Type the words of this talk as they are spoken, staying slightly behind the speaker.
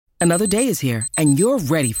Another day is here, and you're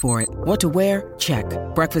ready for it. What to wear? Check.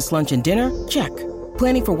 Breakfast, lunch, and dinner? Check.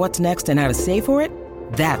 Planning for what's next and how to save for it?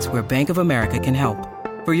 That's where Bank of America can help.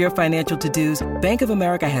 For your financial to-dos, Bank of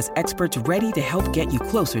America has experts ready to help get you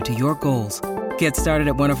closer to your goals. Get started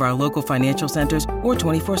at one of our local financial centers or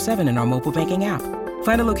 24/7 in our mobile banking app.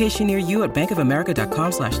 Find a location near you at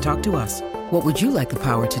bankofamerica.com/talktous. What would you like the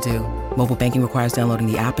power to do? Mobile banking requires downloading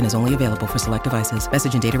the app and is only available for select devices.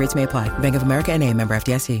 Message and data rates may apply. Bank of America N.A., member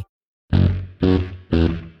FDIC.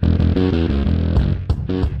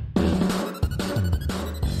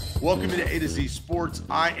 Welcome to A to Z Sports.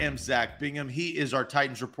 I am Zach Bingham. He is our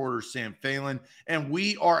Titans reporter, Sam Phelan. And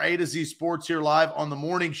we are A to Z Sports here live on the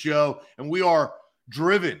morning show. And we are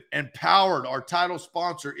driven and powered. Our title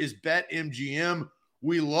sponsor is BetMGM.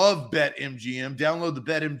 We love BetMGM. Download the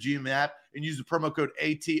BetMGM app and use the promo code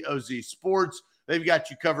ATOZ Sports. They've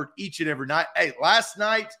got you covered each and every night. Hey, last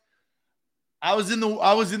night, I was in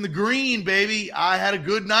the green, baby. I had a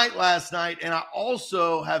good night last night. And I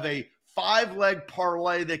also have a 5-leg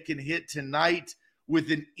parlay that can hit tonight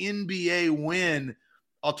with an NBA win.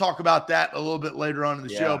 I'll talk about that a little bit later on in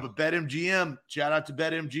the show. But BetMGM, shout out to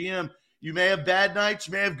BetMGM. You may have bad nights,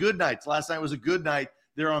 you may have good nights. Last night was a good night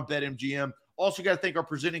there on BetMGM. Also got to thank our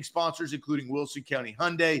presenting sponsors, including Wilson County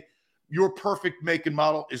Hyundai. Your perfect make and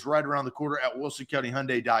model is right around the corner at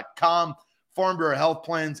wilsoncountyhyundai.com. Farm Bureau Health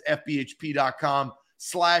Plans, FBHP.com/A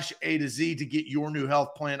to Z to get your new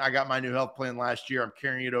health plan. I got my new health plan last year. I'm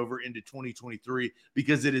carrying it over into 2023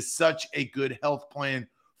 because it is such a good health plan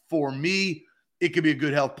for me. It could be a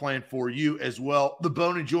good health plan for you as well. The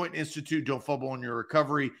Bone and Joint Institute, don't fumble on your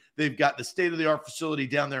recovery. They've got the state-of-the-art facility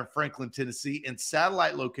down there in Franklin, Tennessee, and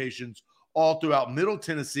satellite locations all throughout Middle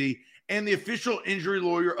Tennessee, and the official injury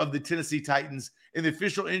lawyer of the Tennessee Titans and the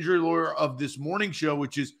official injury lawyer of this morning show,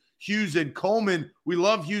 which is Hughes and Coleman. We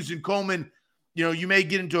love Hughes and Coleman. You know, you may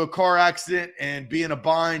get into a car accident and be in a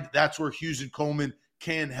bind. That's where Hughes and Coleman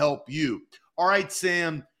can help you. All right,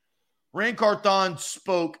 Sam. Rand Carthon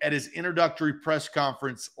spoke at his introductory press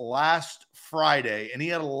conference last Friday, and he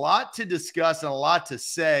had a lot to discuss and a lot to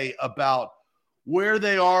say about where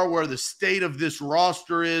they are, where the state of this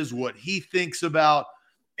roster is, what he thinks about.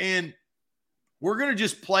 And we're going to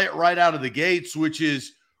just play it right out of the gates, which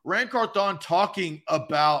is Rand Carthon talking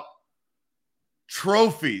about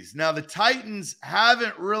trophies. Now, the Titans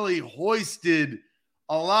haven't really hoisted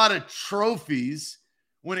a lot of trophies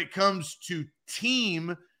when it comes to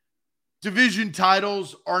team. Division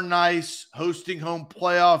titles are nice. Hosting home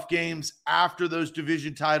playoff games after those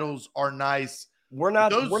division titles are nice.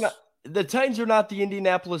 The Titans are not the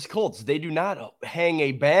Indianapolis Colts. They do not hang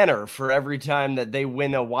a banner for every time that they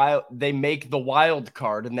win they make the wild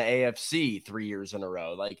card in the AFC 3 years in a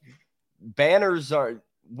row. Like,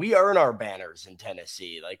 we earn our banners in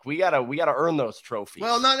Tennessee. Like, we gotta earn those trophies.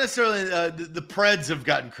 Well, not necessarily. The Preds have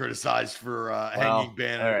gotten criticized for hanging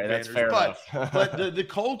banners. All right, that's fair enough. But the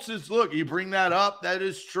Colts is, look, you bring that up, that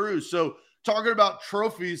is true. So talking about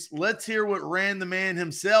trophies, let's hear what Rand the man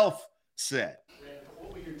himself said. Rand,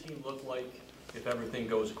 what would your team look like if everything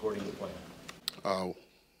goes according to plan?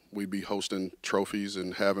 We'd be hosting trophies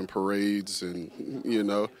and having parades, and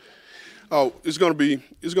it's gonna be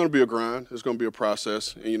a grind. It's gonna be a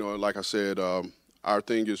process. And, like I said, our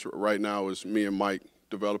thing is right now is me and Mike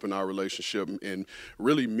developing our relationship, and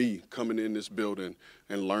really me coming in this building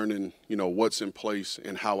and learning, what's in place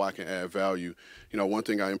and how I can add value. One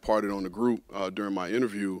thing I imparted on the group during my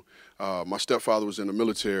interview, my stepfather was in the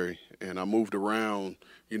military, and I moved around,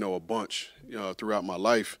 a bunch throughout my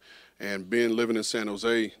life. And living in San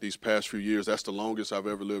Jose these past few years, that's the longest I've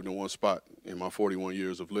ever lived in one spot in my 41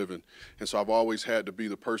 years of living. And so I've always had to be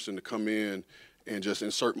the person to come in and just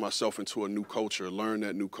insert myself into a new culture, learn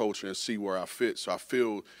that new culture, and see where I fit. So I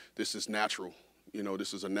feel this is natural.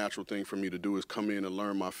 This is a natural thing for me to do, is come in and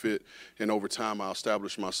learn my fit. And over time, I'll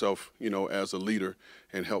establish myself, as a leader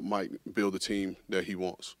and help Mike build the team that he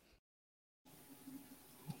wants.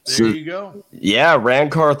 There you go. Yeah,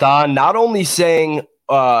 Rand Carthon not only saying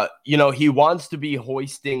he wants to be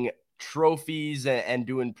hoisting trophies and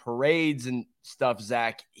doing parades and stuff,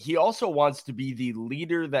 Zach. He also wants to be the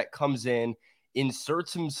leader that comes in,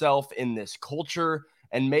 inserts himself in this culture,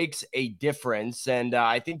 and makes a difference. And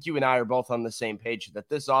I think you and I are both on the same page that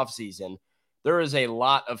this offseason, there is a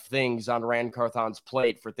lot of things on Rand Carthon's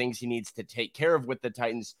plate for things he needs to take care of with the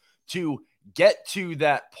Titans to get to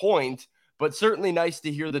that point. But certainly nice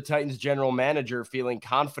to hear the Titans general manager feeling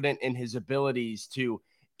confident in his abilities to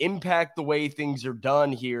impact the way things are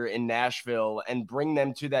done here in Nashville and bring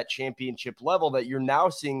them to that championship level that you're now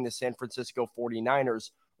seeing the San Francisco 49ers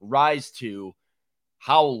rise to.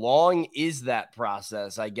 how long is that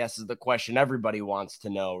process, I guess, is the question everybody wants to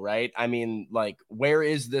know, right? I mean, like, where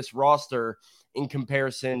is this roster in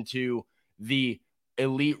comparison to the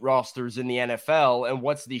elite rosters in the NFL, and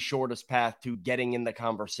what's the shortest path to getting in the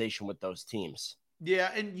conversation with those teams? Yeah,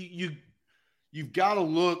 and you've got to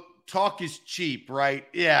look. Talk is cheap, right?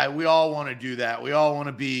 Yeah, we all want to do that. We all want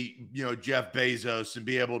to be, Jeff Bezos and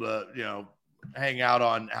be able to, hang out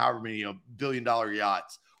on however many, billion-dollar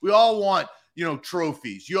yachts. We all want,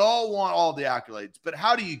 trophies. You all want all the accolades. But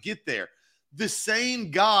how do you get there? The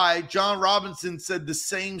same guy, John Robinson, said the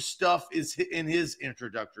same stuff is in his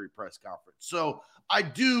introductory press conference. So I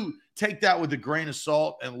do take that with a grain of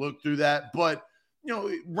salt and look through that. But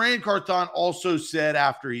Rand Carthon also said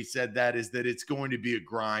after he said that is that it's going to be a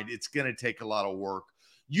grind. It's going to take a lot of work.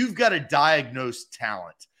 You've got to diagnose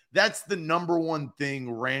talent. That's the number one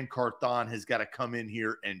thing Rand Carthon has got to come in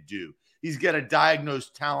here and do. He's got to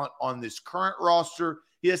diagnose talent on this current roster.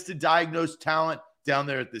 He has to diagnose talent down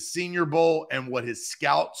there at the Senior Bowl and what his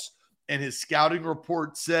scouts and his scouting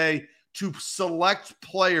reports say to select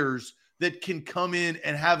players that can come in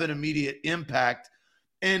and have an immediate impact.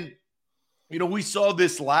 And we saw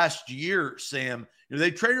this last year, Sam.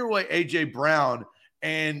 They traded away A.J. Brown,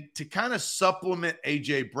 and to kind of supplement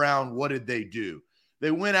A.J. Brown, what did they do?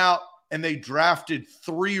 They went out and they drafted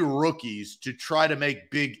 3 rookies to try to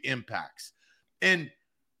make big impacts. And,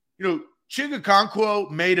 Chigakonkwo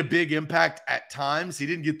made a big impact at times. He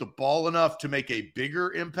didn't get the ball enough to make a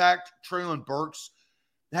bigger impact. Treylon Burks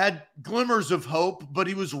had glimmers of hope, but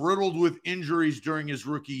he was riddled with injuries during his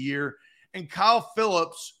rookie year. And Kyle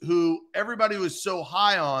Phillips, who everybody was so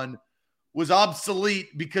high on, was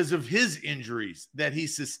obsolete because of his injuries that he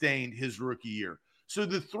sustained his rookie year. So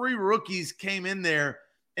the 3 rookies came in there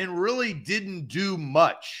and really didn't do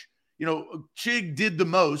much. Chig did the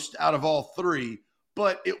most out of all 3,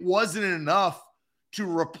 but it wasn't enough to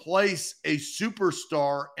replace a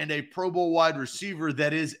superstar and a Pro Bowl wide receiver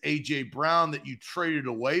that is A.J. Brown that you traded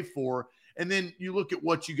away for. And then you look at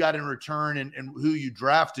what you got in return and who you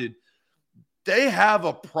drafted. They have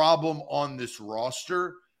a problem on this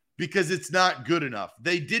roster because it's not good enough.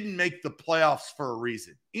 They didn't make the playoffs for a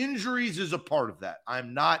reason. Injuries is a part of that.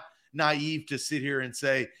 I'm not naive to sit here and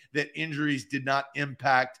say that injuries did not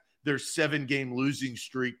impact their 7-game losing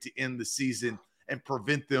streak to end the season and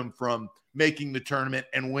prevent them from making the tournament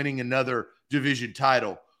and winning another division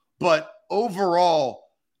title. But overall,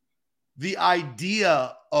 the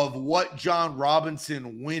idea of what John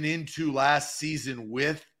Robinson went into last season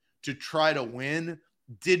with to try to win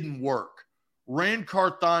didn't work. Rand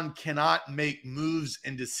Carthon cannot make moves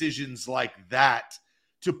and decisions like that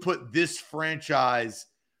to put this franchise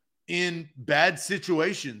in bad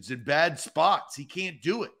situations, in bad spots. He can't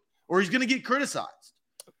do it, or he's going to get criticized.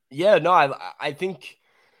 Yeah, no, I think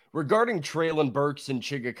regarding Treylon Burks and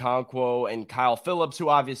Chigakonkwo and Kyle Phillips, who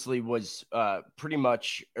obviously was pretty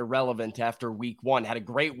much irrelevant after week 1, had a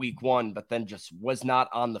great week 1, but then just was not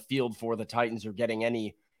on the field for the Titans or getting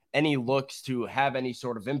any looks to have any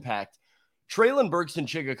sort of impact. Treylon Burks and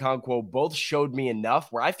Chigakonkwo both showed me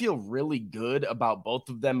enough where I feel really good about both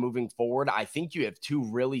of them moving forward. I think you have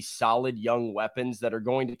 2 really solid young weapons that are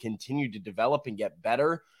going to continue to develop and get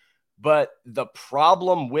better. But the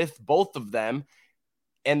problem with both of them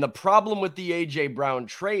and the problem with the A.J. Brown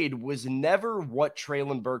trade was never what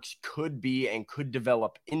Treylon Burks could be and could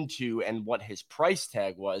develop into and what his price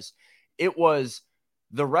tag was. It was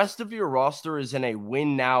the rest of your roster is in a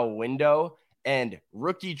win now window, and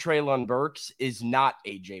rookie Treylon Burks is not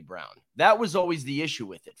A.J. Brown. That was always the issue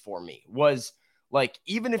with it for me, was like,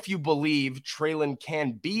 even if you believe Treylon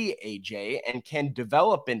can be A.J. and can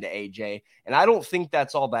develop into A.J., and I don't think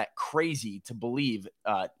that's all that crazy to believe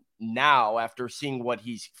now after seeing what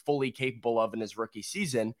he's fully capable of in his rookie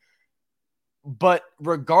season. But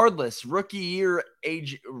regardless, rookie year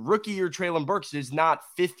Treylon Burks is not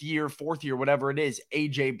 5th year, 4th year, whatever it is,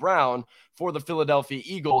 A.J. Brown for the Philadelphia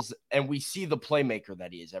Eagles, and we see the playmaker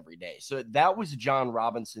that he is every day. So that was John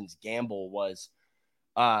Robinson's gamble, was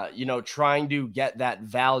trying to get that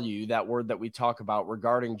value, that word that we talk about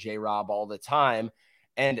regarding J-Rob all the time,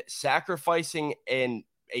 and sacrificing a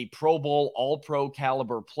Pro Bowl, all-pro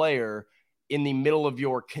caliber player in the middle of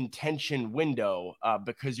your contention window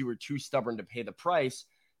because you were too stubborn to pay the price.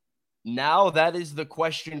 Now that is the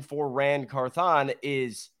question for Rand Carthon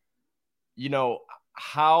is,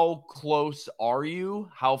 how close are you?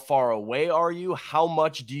 How far away are you? How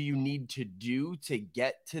much do you need to do to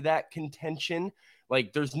get to that contention?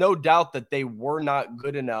 Like, there's no doubt that they were not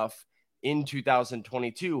good enough in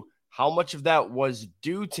 2022. How much of that was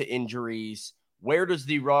due to injuries? Where does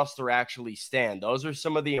the roster actually stand? Those are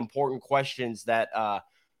some of the important questions that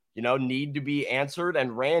need to be answered.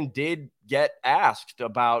 And Rand did get asked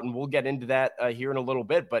about, and we'll get into that here in a little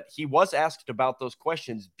bit, but he was asked about those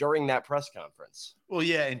questions during that press conference. Well,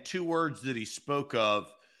 yeah, and two words that he spoke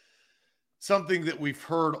of, something that we've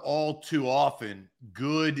heard all too often,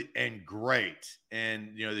 good and great.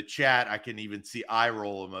 And, the chat, I can even see eye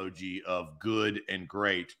roll emoji of good and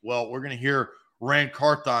great. Well, we're going to hear Rand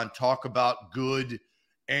Carthon talk about good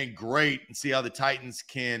and great and see how the Titans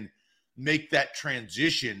can make that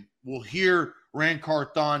transition. We'll hear Rand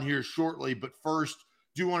Carthon here shortly, but first,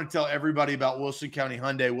 do want to tell everybody about Wilson County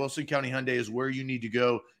Hyundai. Wilson County Hyundai is where you need to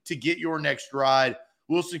go to get your next ride.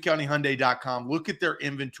 WilsonCountyHyundai.com. Look at their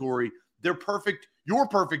inventory. They're perfect. Your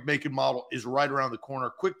perfect make and model is right around the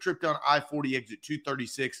corner. Quick trip down I-40 exit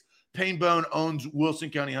 236. Painbone owns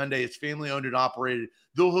Wilson County Hyundai. It's family owned and operated.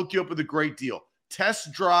 They'll hook you up with a great deal.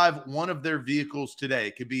 Test drive one of their vehicles today.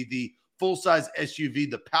 It could be the full-size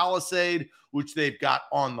SUV, the Palisade, which they've got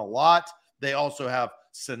on the lot. They also have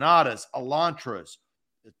Sonatas, Elantras,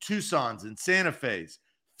 Tucsons, and Santa Fe's.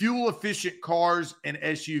 Fuel-efficient cars and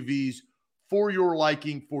SUVs for your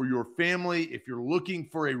liking, for your family. If you're looking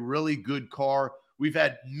for a really good car, we've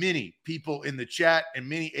had many people in the chat and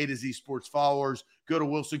many A to Z Sports followers go to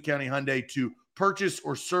Wilson County Hyundai to purchase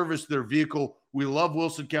or service their vehicle. We love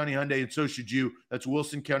Wilson County Hyundai, and so should you. That's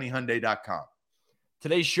WilsonCountyHyundai.com.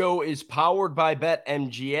 Today's show is powered by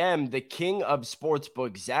BetMGM, the king of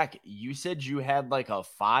sportsbook. Zach, you said you had like a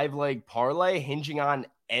 5-leg parlay hinging on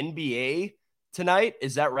NBA tonight.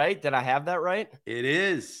 Is that right? Did I have that right? It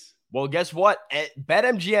is. Well, guess what?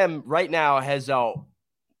 BetMGM right now has a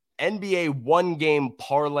NBA one-game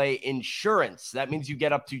parlay insurance. That means you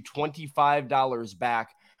get up to $25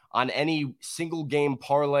 back on any single game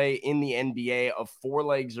parlay in the NBA of 4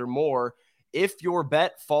 legs or more. If your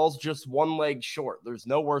bet falls just 1 leg short, there's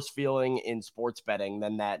no worse feeling in sports betting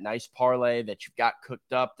than that nice parlay that you've got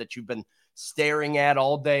cooked up, that you've been staring at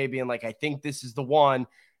all day, being like, I think this is the one,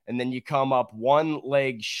 and then you come up 1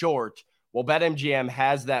 leg short. Well, BetMGM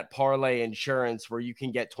has that parlay insurance where you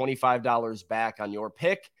can get $25 back on your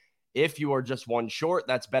pick if you are just 1 short.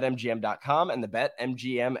 That's BetMGM.com and the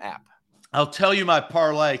BetMGM app. I'll tell you my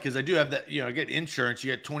parlay because I do have that. I get insurance.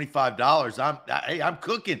 You get $25. I'm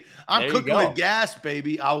cooking. I'm cooking with gas,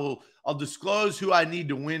 baby. I'll disclose who I need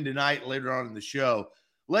to win tonight later on in the show.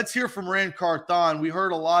 Let's hear from Rand Carthon. We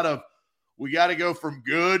heard a lot of we got to go from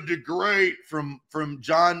good to great from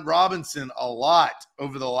John Robinson a lot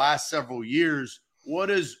over the last several years. What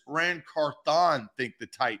does Rand Carthon think the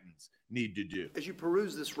Titans need to do? As you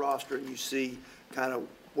peruse this roster and you see kind of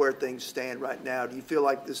where things stand right now, do you feel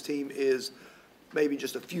like this team is maybe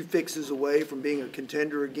just a few fixes away from being a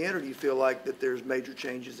contender again, or do you feel like that there's major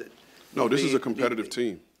changes that No, this is a competitive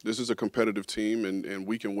team. This is a competitive team, and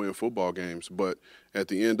we can win football games. But at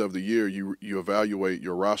the end of the year, you evaluate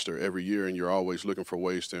your roster every year, and you're always looking for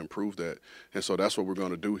ways to improve that. And so that's what we're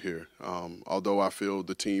going to do here. Although I feel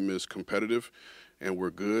the team is competitive and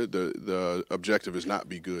we're good, the objective is not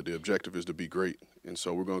be good. The objective is to be great. And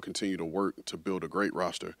so we're going to continue to work to build a great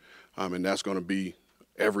roster, and that's going to be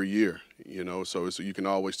every year, So you can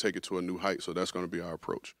always take it to a new height. So that's going to be our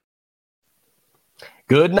approach.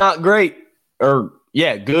 Good, not great.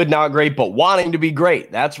 Good, not great, but wanting to be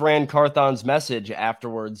great. That's Rand Carthon's message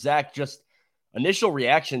afterwards. Zach, just initial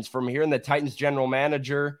reactions from hearing the Titans general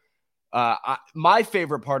manager. My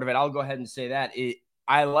favorite part of it, I'll go ahead and say that.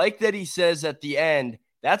 I like that he says at the end,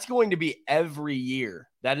 that's going to be every year.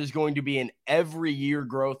 That is going to be an every year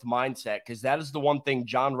growth mindset, because that is the one thing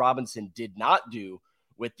John Robinson did not do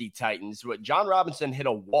with the Titans. But John Robinson hit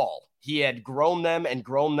a wall. He had grown them and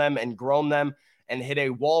grown them and grown them, and hit a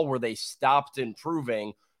wall where they stopped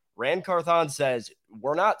improving. Rand Carthon says,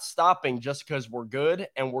 we're not stopping just because we're good,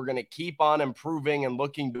 and we're going to keep on improving and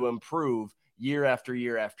looking to improve year after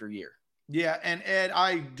year after year. Yeah, and Ed,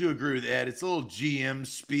 I do agree with Ed. It's a little GM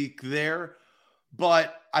speak there,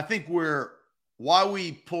 but I think why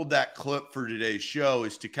we pulled that clip for today's show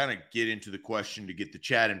is to kind of get into the question, to get the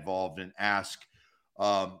chat involved and ask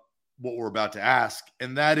what we're about to ask,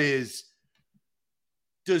 and that is,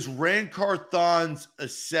 does Rand Carthon's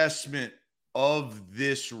assessment of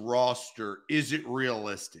this roster, is it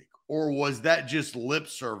realistic? Or was that just lip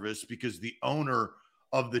service because the owner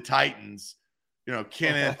of the Titans,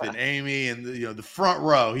 Kenneth and Amy and the front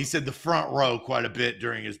row, he said the front row quite a bit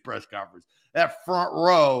during his press conference. That front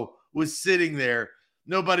row was sitting there.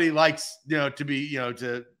 Nobody likes, to be,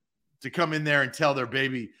 to come in there and tell their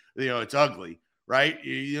baby, it's ugly. Right?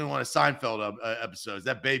 You don't want a Seinfeld episodes.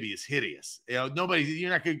 That baby is hideous. you're not going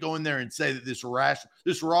to go in there and say that this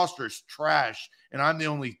roster is trash and I'm the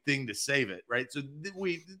only thing to save it. Right. So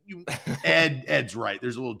Ed's right.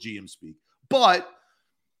 There's a little GM speak, but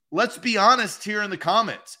let's be honest here in the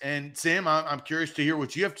comments. And Sam, I'm curious to hear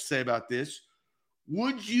what you have to say about this.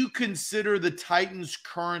 Would you consider the Titans'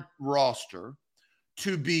 current roster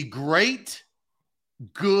to be great,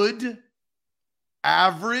 good,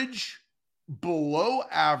 average, below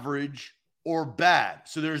average, or bad?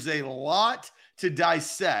 So there's a lot to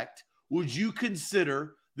dissect. Would you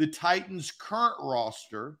consider the Titans' current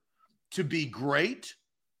roster to be great,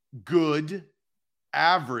 good,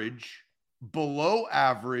 average, below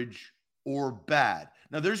average, or bad?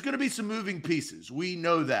 Now, there's going to be some moving pieces. We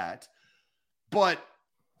know that. But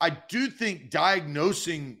I do think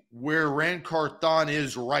diagnosing where Rand Carthon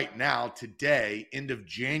is right now, today, end of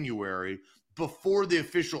January, before the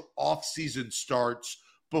official offseason starts,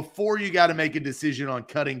 before you got to make a decision on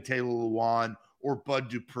cutting Taylor Lewan or Bud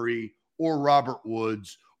Dupree or Robert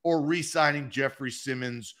Woods or re-signing Jeffrey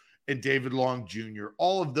Simmons and David Long Jr.,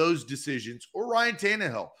 all of those decisions, or Ryan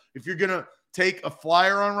Tannehill. If you're going to take a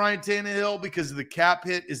flyer on Ryan Tannehill because the cap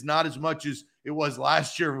hit is not as much as it was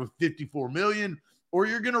last year with $54 million, or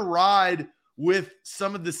you're going to ride with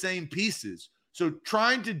some of the same pieces. So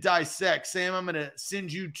trying to dissect, Sam, I'm going to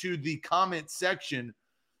send you to the comment section.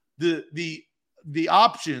 The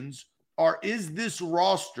options are, is this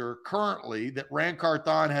roster currently that Rand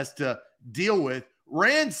Carthon has to deal with?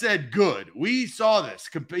 Rand said good. We saw this.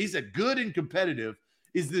 He said good and competitive.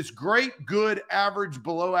 Is this great, good, average,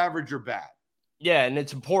 below average, or bad? Yeah, and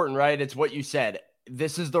it's important, right? It's what you said.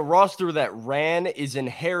 This is the roster that Rand is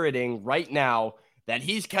inheriting right now that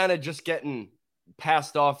he's kind of just getting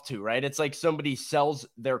passed off to, right? It's like somebody sells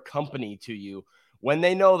their company to you when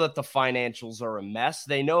they know that the financials are a mess.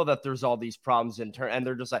 They know that there's all these problems in turn, and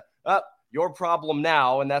they're just like, oh, your problem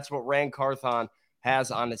now. And that's what Rand Carthon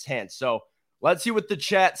has on his hands. So let's see what the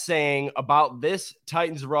chat's saying about this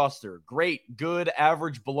Titans roster. Great, good,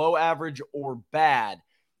 average, below average, or bad.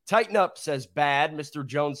 Tighten Up says bad. Mr.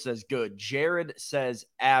 Jones says good. Jared says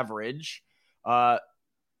average.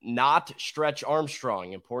 Not Stretch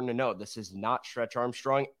Armstrong. Important to note, this is not Stretch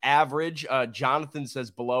Armstrong. Average. Jonathan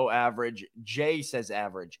says below average. Jay says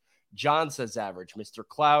average. John says average. Mr.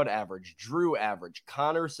 Cloud, average. Drew, average.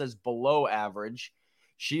 Connor says below average.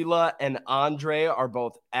 Sheila and Andre are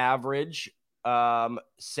both average.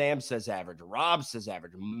 Sam says average. Rob says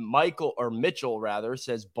average. Mitchell rather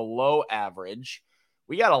says below average.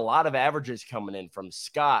 We got a lot of averages coming in from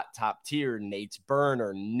Scott, top tier, Nate's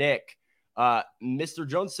Burner, Nick. Mr.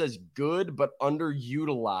 Jones says good, but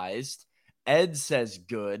underutilized. Ed says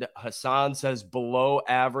good. Hassan says below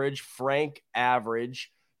average. Frank,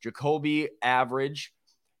 average. Jacoby, average.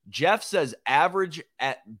 Jeff says average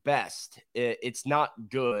at best. It's not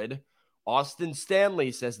good. Austin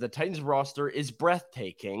Stanley says the Titans roster is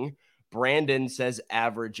breathtaking. Brandon says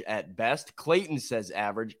average at best. Clayton says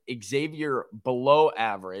average. Xavier, below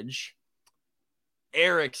average.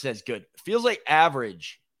 Eric says good. Feels like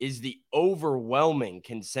average is the overwhelming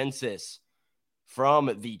consensus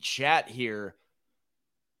from the chat here.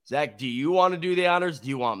 Zach, do you want to do the honors? Do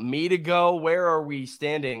you want me to go? Where are we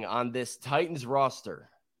standing on this Titans roster?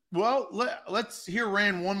 Well, let's hear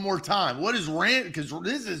Rand one more time. What is Rand? Because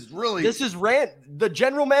this is Rand, the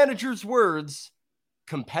general manager's words.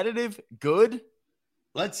 Competitive, good.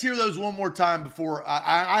 Let's hear those one more time before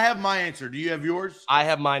I have my answer. Do you have yours? I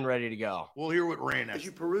have mine ready to go. We'll hear what Rand has. As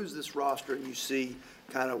you peruse this roster and you see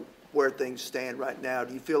kind of where things stand right now,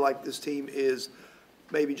 do you feel like this team is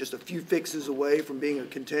maybe just a few fixes away from being a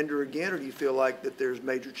contender again, or do you feel like that there's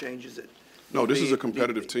major changes that? No, this is a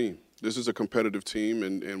competitive team. This is a competitive team,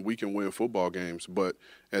 and we can win football games. But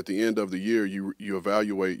at the end of the year, you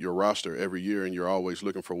evaluate your roster every year, and you're always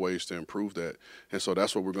looking for ways to improve that. And so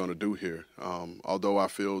that's what we're going to do here. Although I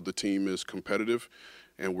feel the team is competitive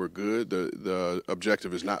and we're good, the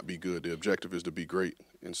objective is not be good. The objective is to be great.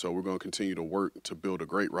 And so we're going to continue to work to build a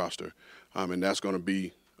great roster, and that's going to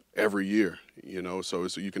be every year, So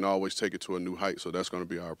you can always take it to a new height. So that's going to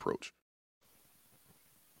be our approach.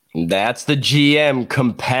 That's the GM,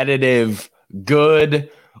 competitive,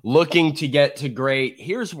 good, looking to get to great.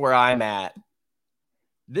 Here's where I'm at.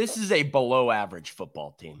 This is a below average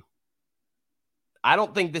football team. I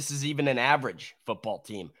don't think this is even an average football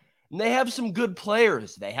team. And they have some good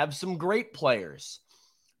players. They have some great players.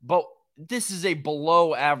 But this is a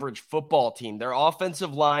below average football team. Their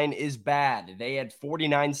offensive line is bad. They had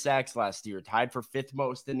 49 sacks last year, tied for fifth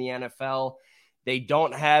most in the NFL. They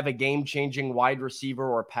don't have a game-changing wide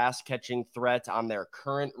receiver or pass-catching threat on their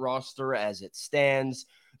current roster as it stands.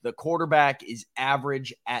 The quarterback is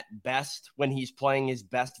average at best when he's playing his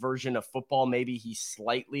best version of football. Maybe he's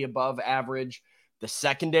slightly above average. The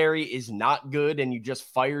secondary is not good, and you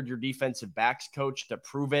just fired your defensive backs coach to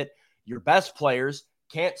prove it. Your best players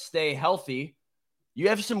can't stay healthy. You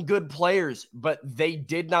have some good players, but they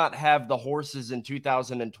did not have the horses in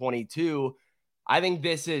 2022. I think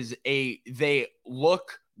they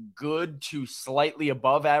look good to slightly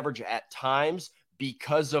above average at times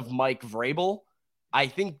because of Mike Vrabel. I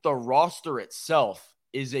think the roster itself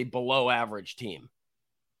is a below average team.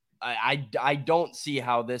 I don't see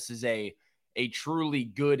how this is a truly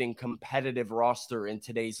good and competitive roster in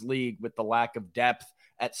today's league with the lack of depth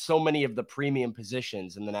at so many of the premium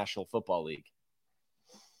positions in the National Football League.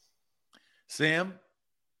 Sam,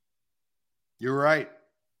 you're right.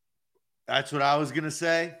 That's what I was going to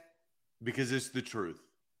say because it's the truth.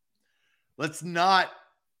 Let's not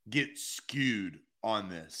get skewed on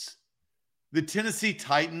this. The Tennessee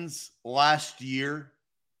Titans last year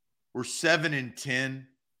were 7-10.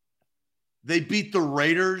 They beat the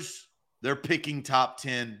Raiders. They're picking top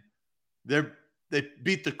 10. They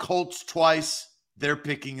beat the Colts twice. They're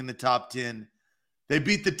picking in the top 10. They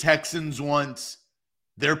beat the Texans once.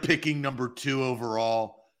 They're picking number 2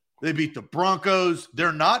 overall. They beat the Broncos.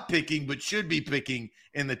 They're not picking, but should be picking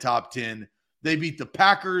in the top 10. They beat the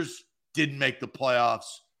Packers. Didn't make the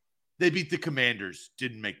playoffs. They beat the Commanders.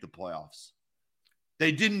 Didn't make the playoffs.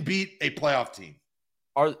 They didn't beat a playoff team.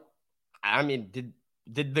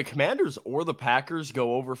 Did the Commanders or the Packers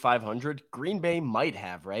go over 500? Green Bay might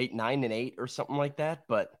have, right? 9-8 or something like that.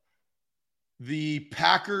 But the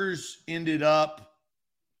Packers ended up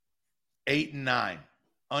 8-9,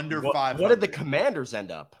 under 500. What did the Commanders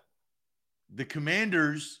end up? The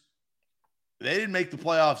Commanders, they didn't make the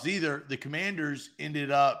playoffs either. The Commanders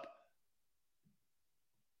ended up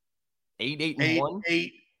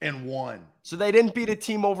 8-1. 8-1. So they didn't beat a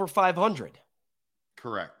team over 500.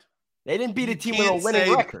 Correct. They didn't beat a team with a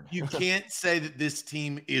winning record. You can't say that this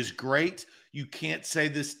team is great. You can't say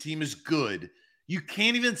this team is good. You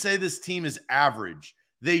can't even say this team is average.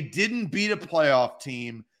 They didn't beat a playoff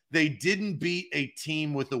team. They didn't beat a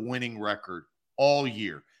team with a winning record all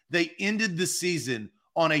year. They ended the season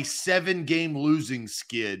on a 7-game losing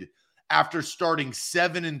skid after starting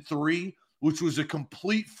 7-3, which was a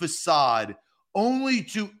complete facade, only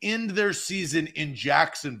to end their season in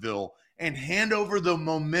Jacksonville and hand over the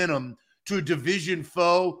momentum to a division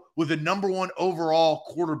foe with a number 1 overall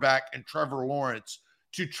quarterback in Trevor Lawrence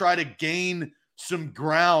to try to gain some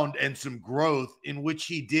ground and some growth, in which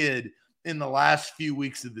he did in the last few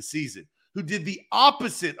weeks of the season. Who did the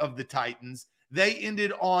opposite of the Titans. They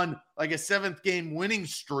ended on like a 7th game winning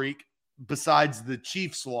streak besides the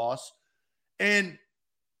Chiefs loss. And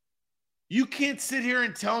you can't sit here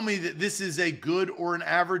and tell me that this is a good or an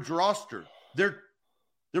average roster. They're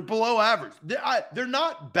below average. They're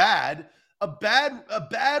not bad. A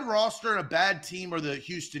bad roster and a bad team are the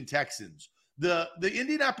Houston Texans. The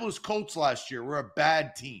Indianapolis Colts last year were a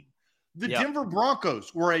bad team. The Denver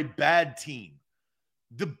Broncos were a bad team.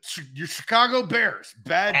 Your Chicago Bears,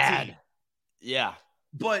 bad team. Yeah.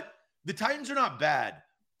 But the Titans are not bad,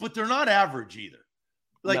 but they're not average either.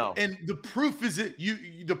 And the proof is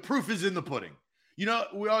the proof is in the pudding. You know,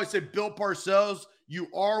 we always say, Bill Parcells, you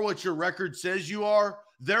are what your record says you are.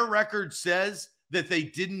 Their record says that they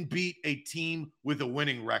didn't beat a team with a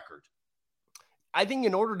winning record. I think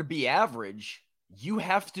in order to be average, you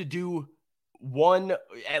have to do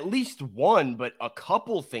at least one, but a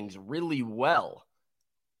couple things really well.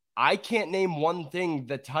 I can't name one thing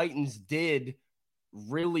the Titans did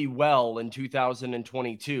really well in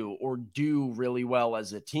 2022 or do really well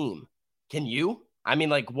as a team. Can you? I mean,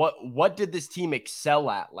 like, what did this team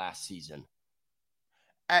excel at last season?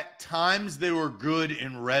 At times, they were good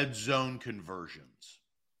in red zone conversions.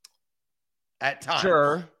 At times.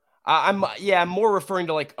 Sure. I'm more referring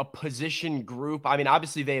to like a position group. I mean,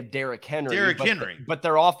 obviously they have Derrick Henry. But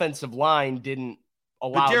their offensive line didn't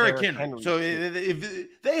allow Derrick Henry. So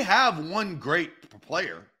if they have one great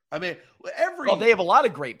player. I mean, they have a lot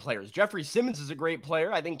of great players. Jeffrey Simmons is a great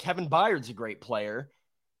player. I think Kevin Byard's a great player.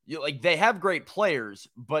 They have great players,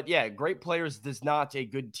 but yeah, great players does not a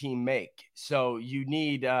good team make. So you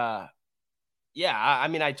need, I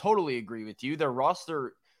mean, I totally agree with you. Their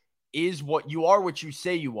roster is what you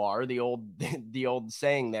say you are, the old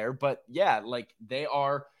saying there. But yeah, like they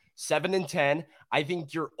are 7-10. I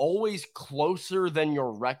think you're always closer than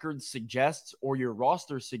your record suggests or your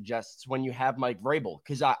roster suggests when you have Mike Vrabel,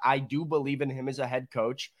 because I do believe in him as a head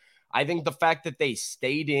coach. I think the fact that they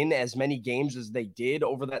stayed in as many games as they did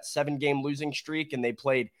over that 7-game losing streak, and they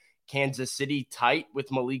played Kansas City tight with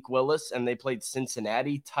Malik Willis, and they played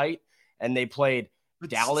Cincinnati tight, and they played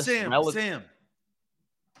Dallas. Sam,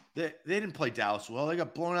 they didn't play Dallas well. They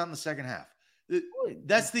got blown out in the second half.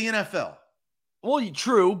 That's the NFL. Well,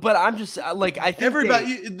 true, but I'm just like, I think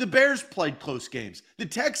the Bears played close games. The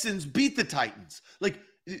Texans beat the Titans. Like,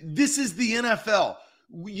 This is the NFL.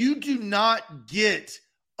 You do not get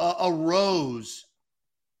a rose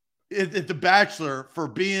at the Bachelor for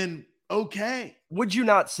being okay. Would you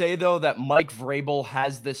not say, though, that Mike Vrabel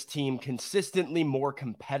has this team consistently more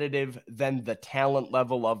competitive than the talent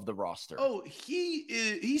level of the roster? Oh,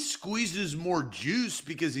 he squeezes more juice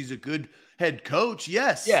because he's a good head coach.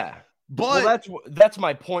 Yes. Yeah. But that's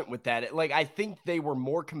my point with that. I think they were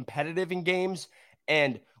more competitive in games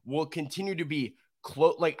and will continue to be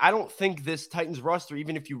close. I don't think this Titans roster,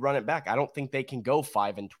 even if you run it back, I don't think they can go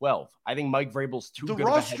 5-12. I think Mike Vrabel's too good. The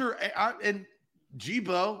roster and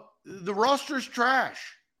Gbo, the roster's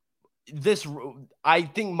trash. I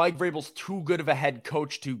think Mike Vrabel's too good of a head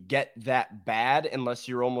coach to get that bad unless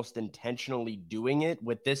you're almost intentionally doing it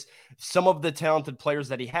with some of the talented players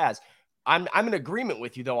that he has. I'm in agreement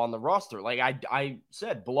with you, though, on the roster. I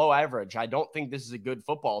said, below average. I don't think this is a good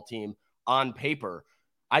football team on paper.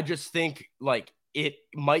 I just think, it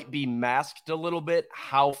might be masked a little bit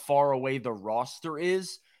how far away the roster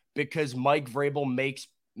is because Mike Vrabel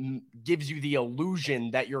gives you the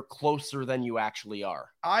illusion that you're closer than you actually are.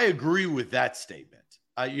 I agree with that statement.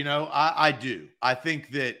 I do. I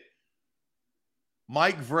think that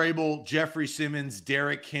Mike Vrabel, Jeffrey Simmons,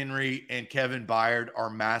 Derrick Henry, and Kevin Byard are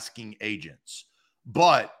masking agents.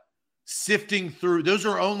 But sifting through,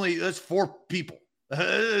 that's 4 people.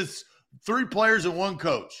 It's 3 players and 1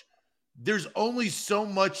 coach. There's only so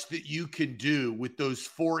much that you can do with those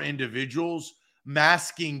 4 individuals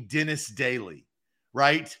masking Dennis Daly,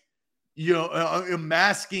 right?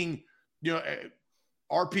 Masking,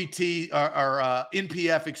 RPT or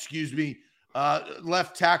NPF, excuse me,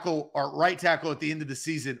 left tackle or right tackle at the end of the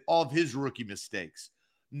season, all of his rookie mistakes,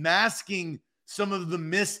 masking some of the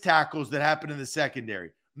missed tackles that happened in the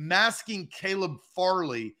secondary, masking Caleb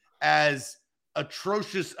Farley as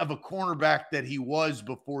atrocious of a cornerback that he was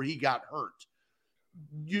before he got hurt.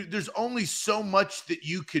 There's only so much that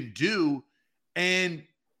you can do. And,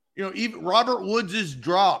 even Robert Woods'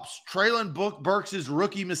 drops, Traylon Burks'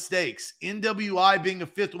 rookie mistakes, NWI being a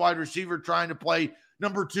 5th wide receiver trying to play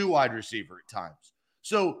number 2 wide receiver at times.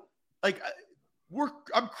 So,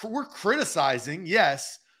 we're criticizing,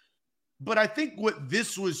 yes, but I think what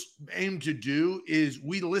this was aimed to do is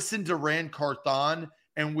we listened to Rand Carthon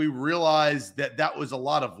and we realized that was a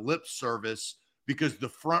lot of lip service because the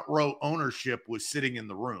front row ownership was sitting in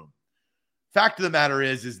the room. Fact of the matter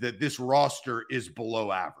is that this roster is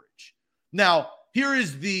below average. Now, here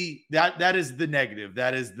is that is the negative.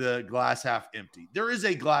 That is the glass half empty. There is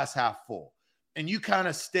a glass half full. And you kind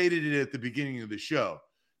of stated it at the beginning of the show.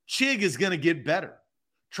 Chig is going to get better.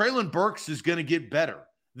 Traylon Burks is going to get better.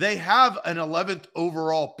 They have an 11th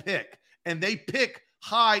overall pick, and they pick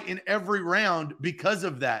high in every round because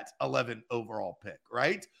of that 11th overall pick,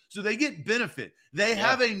 right? So they get benefit. They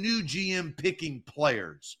have a new GM picking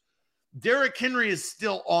players. Derrick Henry is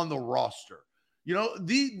still on the roster.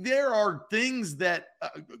 There are things that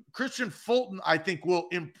Christian Fulton, I think, will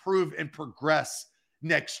improve and progress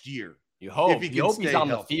next year. You hope. If he's on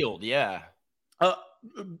the field, yeah.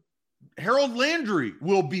 Harold Landry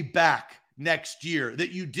will be back next year that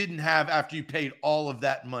you didn't have after you paid all of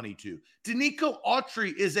that money to. Danico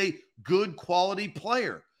Autry is a good quality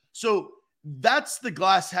player. So that's the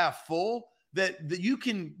glass half full that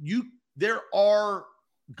there are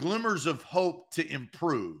glimmers of hope to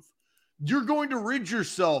improve. You're going to rid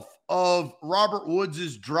yourself of Robert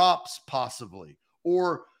Woods' drops possibly,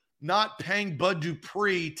 or not paying Bud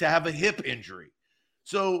Dupree to have a hip injury.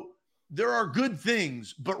 So there are good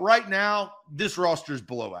things, but right now this roster is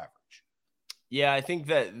below average. Yeah, I think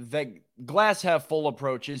that the glass half full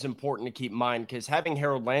approach is important to keep in mind because having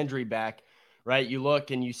Harold Landry back, right, you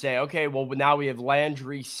look and you say, okay, well, now we have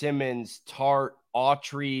Landry, Simmons, Tart,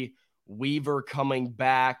 Autry, Weaver coming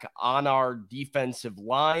back on our defensive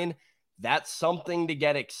line. That's something to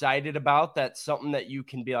get excited about. That's something that you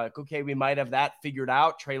can be like, okay, we might have that figured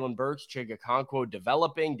out. Traylon Burks, Chigakonkwo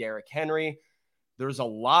developing, Derrick Henry. There's a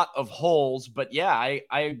lot of holes, but yeah,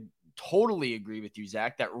 I totally agree with you,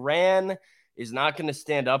 Zach, that Rand is not going to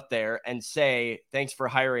stand up there and say, thanks for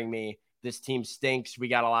hiring me. This team stinks. We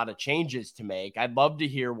got a lot of changes to make. I'd love to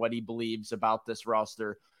hear what he believes about this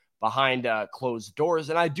roster behind closed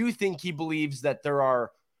doors. And I do think he believes that there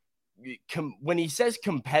are, when he says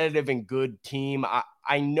competitive and good team,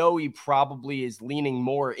 I know he probably is leaning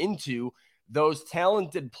more into those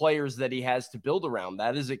talented players that he has to build around.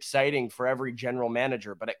 That is exciting for every general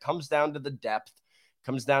manager, but it comes down to the depth,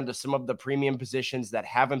 comes down to some of the premium positions that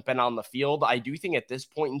haven't been on the field. I do think at this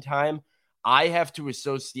point in time, I have to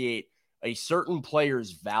associate a certain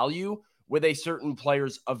player's value with a certain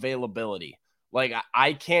player's availability. Like,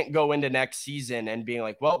 I can't go into next season and being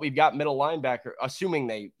like, well, we've got middle linebacker, assuming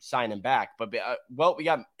they sign him back. But, well, we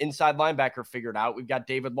got inside linebacker figured out. We've got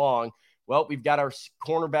David Long. Well, we've got our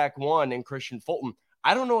cornerback one and Christian Fulton.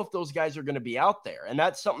 I don't know if those guys are going to be out there. And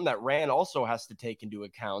that's something that Rand also has to take into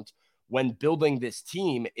account when building this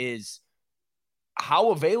team is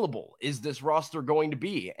how available is this roster going to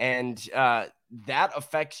be? And that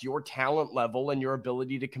affects your talent level and your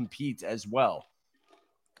ability to compete as well.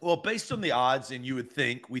 Well, based on the odds, and you would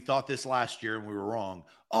think, we thought this last year and we were wrong.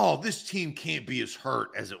 Oh, this team can't be as hurt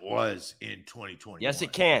as it was in 2020. Yes,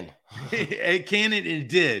 it can. It can, and it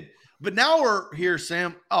did. But now we're here,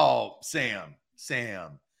 Sam. Oh, Sam.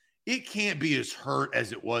 It can't be as hurt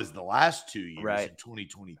as it was the last 2 years in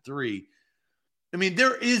 2023. I mean,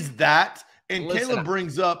 there is that. And Caleb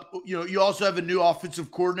brings up, you also have a new offensive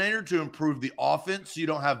coordinator to improve the offense. So you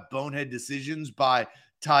don't have bonehead decisions by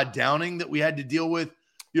Todd Downing that we had to deal with,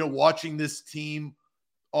 watching this team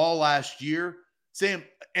all last year. Sam,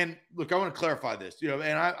 and look, I want to clarify this, and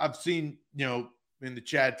I've seen, in the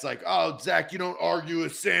chat, it's like, oh, Zach, you don't argue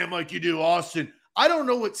with Sam like you do Austin. I don't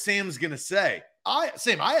know what Sam's going to say.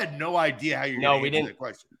 Sam, I had no idea how you're going to answer that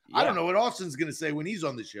question. Yeah. I don't know what Austin's going to say when he's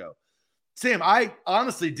on the show. Sam, I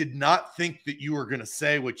honestly did not think that you were going to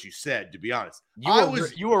say what you said, to be honest.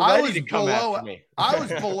 You were ready to come after me. I was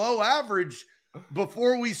below average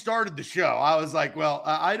before we started the show. I was like, well,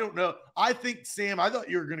 I don't know. I think, Sam, I thought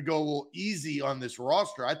you were going to go a little easy on this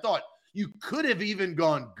roster. I thought you could have even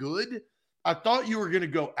gone good. I thought you were going to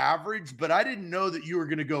go average, but I didn't know that you were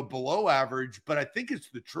going to go below average, but I think it's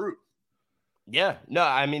the truth. Yeah, no,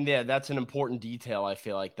 I mean, yeah, that's an important detail. I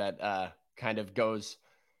feel like that kind of goes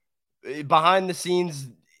behind the scenes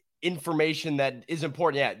information that is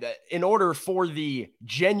important. Yeah, that in order for the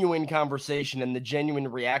genuine conversation and the genuine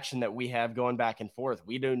reaction that we have going back and forth,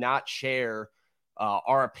 we do not share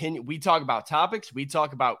our opinion. We talk about topics. We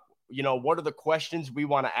talk about, what are the questions we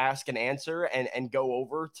want to ask and answer and go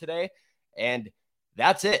over today. And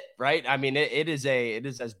that's it, right? I mean, it is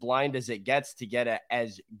as blind as it gets to get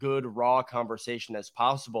as good raw conversation as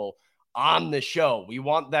possible on the show. We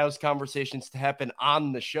want those conversations to happen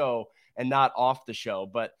on the show and not off the show.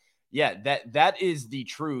 But yeah, that is the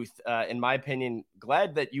truth, in my opinion.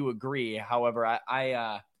 Glad that you agree. However,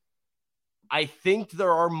 I think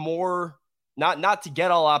there are more, not to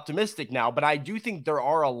get all optimistic now, but I do think there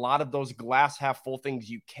are a lot of those glass half full things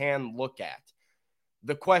you can look at.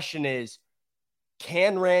 The question is,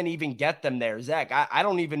 can Rand even get them there? Zach, I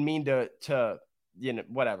don't even mean to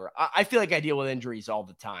whatever. I feel like I deal with injuries all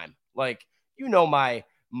the time. Like, my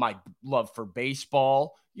love for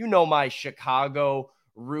baseball, my Chicago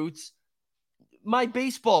roots. My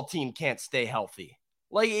baseball team can't stay healthy.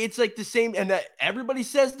 Like, it's like the same, and that everybody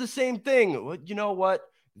says the same thing. Well, you know what?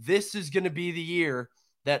 This is going to be the year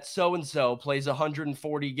that so-and-so plays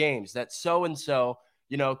 140 games, that so-and-so,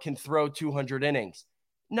 can throw 200 innings.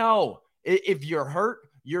 No, if you're hurt,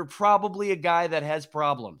 you're probably a guy that has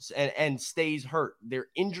problems and stays hurt. They're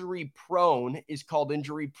injury prone is called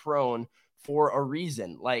injury prone for a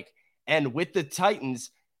reason. Like, and with the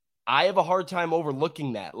Titans, I have a hard time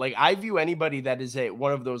overlooking that. Like, I view anybody that is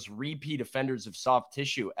one of those repeat offenders of soft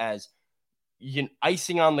tissue as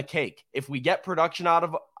icing on the cake. If we get production out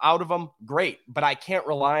of them, great, but I can't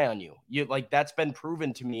rely on you. That's been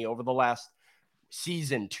proven to me over the last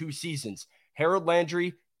season, 2 seasons. Harold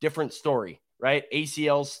Landry, different story, right?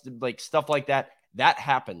 ACLs, like stuff like that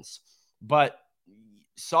happens. But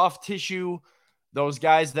soft tissue, those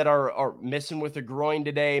guys that are missing with a groin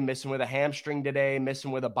today, missing with a hamstring today,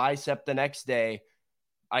 missing with a bicep the next day,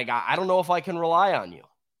 I don't know if I can rely on you.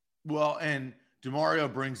 Well, and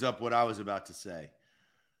DeMario brings up what I was about to say.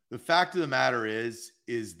 The fact of the matter is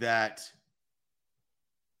that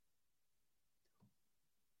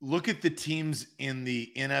look at the teams in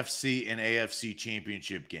the NFC and AFC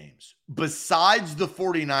championship games. Besides the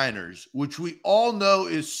 49ers, which we all know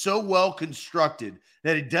is so well constructed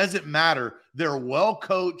that it doesn't matter. They're well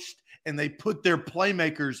coached and they put their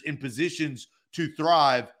playmakers in positions to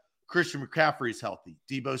thrive. Christian McCaffrey is healthy.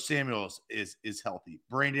 Deebo Samuel is healthy.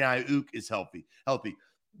 Brandon Ayuk is healthy.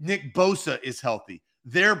 Nick Bosa is healthy.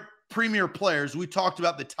 They're premier players. We talked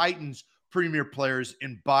about the Titans' premier players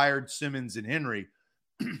in Byard, Simmons, and Henry.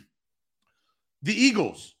 The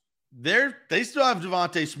Eagles, they still have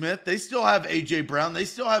Devontae Smith. They still have A.J. Brown. They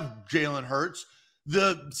still have Jalen Hurts.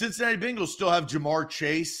 The Cincinnati Bengals still have Jamar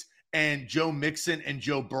Chase and Joe Mixon and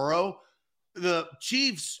Joe Burrow. The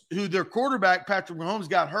Chiefs, who their quarterback, Patrick Mahomes,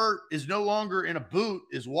 got hurt, is no longer in a boot,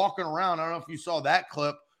 is walking around. I don't know if you saw that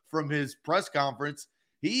clip from his press conference.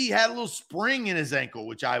 He had a little spring in his ankle,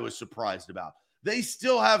 which I was surprised about. They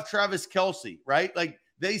still have Travis Kelce, right? Like,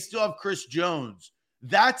 They still have Chris Jones.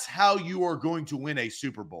 That's how you are going to win a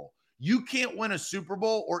Super Bowl. You can't win a Super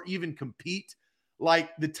Bowl or even compete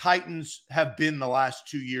like the Titans have been the last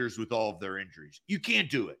 2 years with all of their injuries. You can't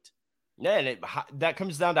do it. Yeah, and that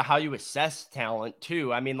comes down to how you assess talent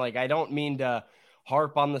too. I mean, like, I don't mean to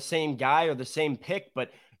harp on the same guy or the same pick,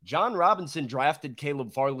 but John Robinson drafted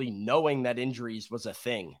Caleb Farley knowing that injuries was a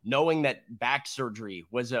thing, knowing that back surgery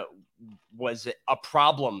was a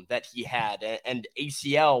problem that he had, and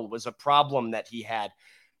ACL was a problem that he had.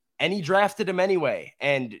 And he drafted him anyway.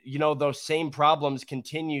 And, you know, those same problems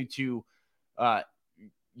continue to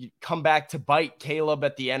come back to bite Caleb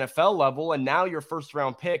at the NFL level. And now your first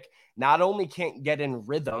round pick not only can't get in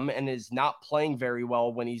rhythm and is not playing very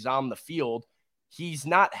well when he's on the field, he's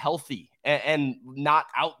not healthy and not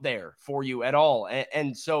out there for you at all.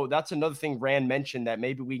 And so that's another thing Rand mentioned that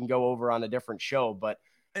maybe we can go over on a different show, but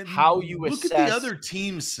how you look assess. Look at the other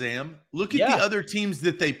teams, Sam. Look at the other teams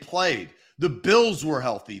that they played. The Bills were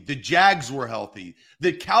healthy. The Jags were healthy.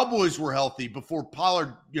 The Cowboys were healthy before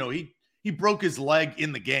Pollard, he broke his leg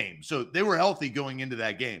in the game. So they were healthy going into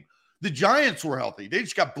that game. The Giants were healthy. They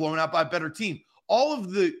just got blown out by a better team. All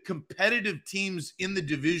of the competitive teams in the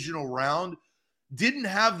divisional round didn't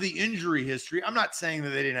have the injury history. I'm not saying that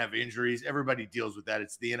they didn't have injuries. Everybody deals with that.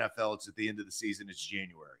 It's the NFL. It's at the end of the season. It's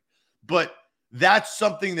January. But that's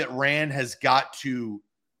something that Rand has got to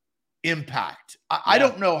impact. I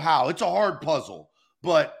don't know how. It's a hard puzzle,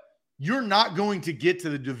 but you're not going to get to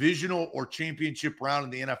the divisional or championship round in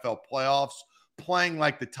the NFL playoffs playing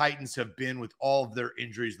like the Titans have been with all of their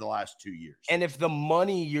injuries the last 2 years. And if the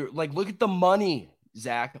money, look at the money,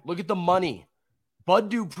 Zach. Look at the money. Bud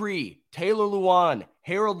Dupree, Taylor Lewan,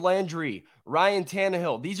 Harold Landry, Ryan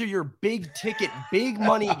Tannehill. These are your big ticket, big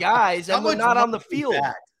money guys, and they're not on the field.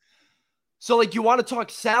 So, you want to talk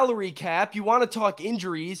salary cap, you want to talk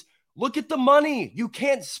injuries. Look at the money. You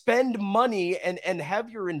can't spend money and have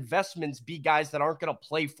your investments be guys that aren't going to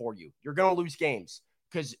play for you. You're going to lose games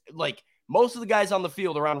because, most of the guys on the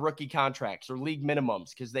field are on rookie contracts or league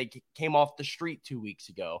minimums because they came off the street 2 weeks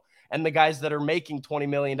ago. And the guys that are making $20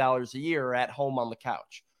 million a year are at home on the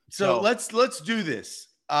couch. So let's do this.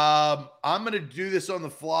 I'm going to do this on the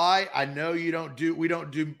fly. I know we don't do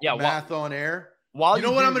math on air. You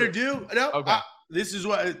know what I'm going to do? No, okay. This is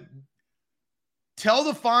what tell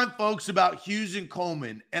the fine folks about Hughes and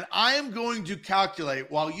Coleman. And I am going to calculate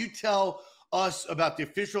while you tell us about the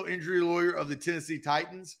official injury lawyer of the Tennessee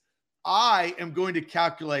Titans. I am going to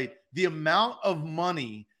calculate the amount of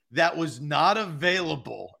money that was not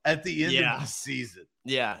available at the end of the season.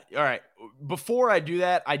 Yeah. All right. Before I do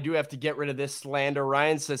that, I do have to get rid of this slander.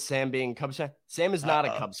 Ryan says Sam being a Cubs fan. Sam is not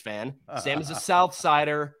a Cubs fan. Sam is a South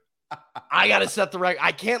Sider. I got to set the record.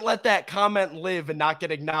 I can't let that comment live and not get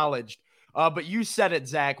acknowledged. But you said it,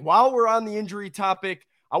 Zach. While we're on the injury topic,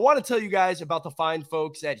 I want to tell you guys about the fine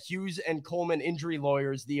folks at Hughes and Coleman Injury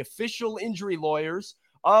Lawyers, the official injury lawyers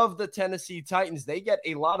of the Tennessee Titans. They get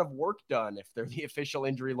a lot of work done if they're the official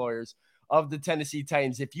injury lawyers of the Tennessee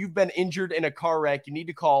Titans. If you've been injured in a car wreck, you need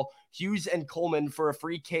to call Hughes and Coleman for a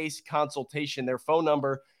free case consultation. Their phone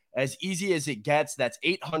number, as easy as it gets, that's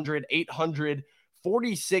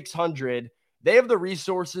 800-800-4600. They have the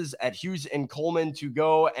resources at Hughes and Coleman to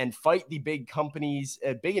go and fight the big companies,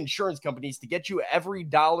 big insurance companies, to get you every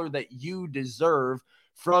dollar that you deserve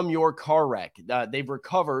from your car wreck. They've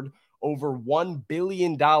recovered over $1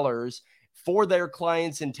 billion for their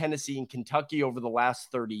clients in Tennessee and Kentucky over the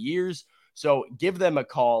last 30 years. So give them a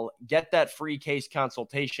call. Get that free case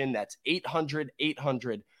consultation. That's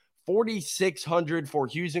 800-800-4600 for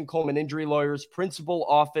Hughes and Coleman Injury Lawyers, principal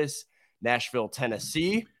office, Nashville,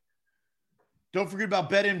 Tennessee. Don't forget about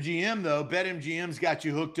BetMGM, though. BetMGM's got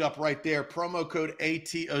you hooked up right there. Promo code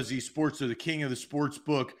ATOZ Sports. They're the king of the sports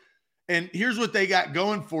book. And here's what they got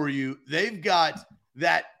going for you. They've got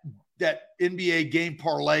that NBA game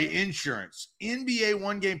parlay insurance. NBA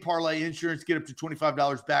one-game parlay insurance. Get up to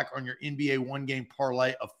 $25 back on your NBA one-game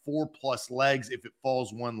parlay of 4+ legs if it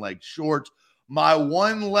falls one leg short. My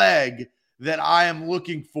one leg that I am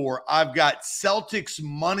looking for, I've got Celtics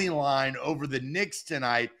money line over the Knicks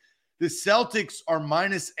tonight. The Celtics are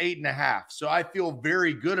 -8.5, so I feel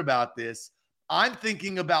very good about this. I'm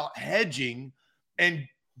thinking about hedging and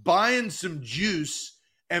buying some juice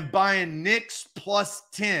and buying Knicks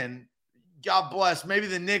 +10. God bless. Maybe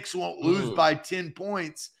the Knicks won't lose by 10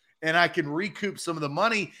 points, and I can recoup some of the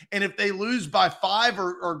money. And if they lose by 5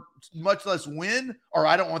 or much less win, or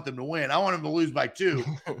I don't want them to win, I want them to lose by 2.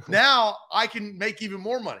 Now I can make even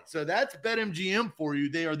more money. So that's BetMGM for you.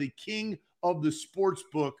 They are the king of the sports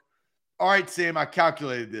book. All right, Sam, I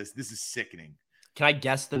calculated this. This is sickening. Can I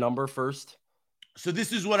guess the number first? So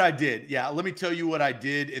this is what I did. Yeah, let me tell you what I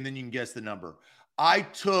did, and then you can guess the number. I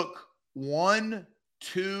took 1,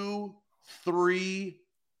 2, 3,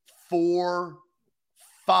 4,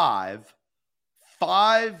 5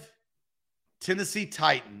 Tennessee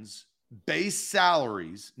Titans base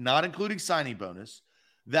salaries, not including signing bonus,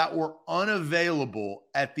 that were unavailable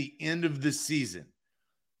at the end of the season.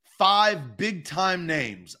 5 big-time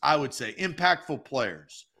names, I would say, impactful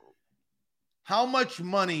players. How much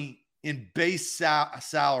money in base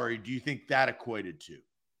salary do you think that equated to?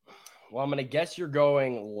 Well, I'm going to guess you're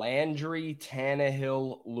going Landry,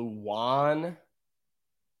 Tannehill, Luan,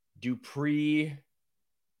 Dupree,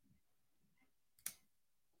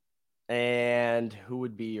 and who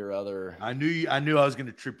would be your other? I knew I was going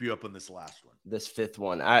to trip you up on this last one. This fifth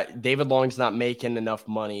one. David Long's not making enough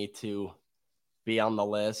money to be on the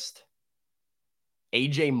list.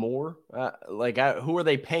 AJ Moore? Who are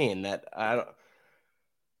they paying that? I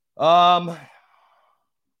don't.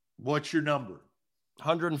 What's your number?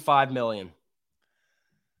 105 million.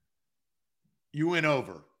 You went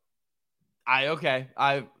over.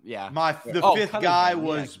 The fifth guy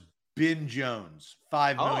was Ben Jones,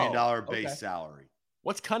 $5 million base salary.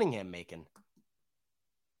 What's Cunningham making?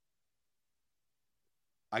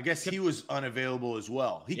 I guess he was unavailable as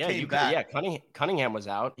well. He came back. Cunningham was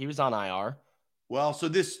out. He was on IR. Well, so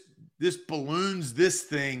this balloons this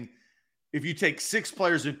thing. If you take 6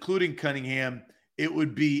 players, including Cunningham, it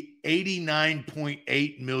would be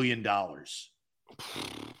 $89.8 million.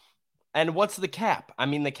 And what's the cap? I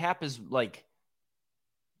mean, the cap is like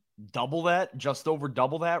double that, just over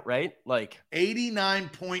double that, right? Like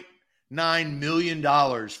 $89.9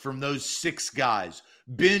 million from those 6 guys.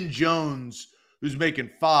 Ben Jones, who's making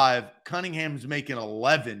 5, Cunningham's making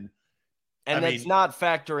 11. And that's not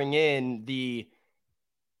factoring in the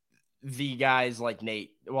guys like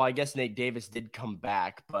Nate. Well, I guess Nate Davis did come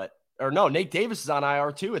back, Nate Davis is on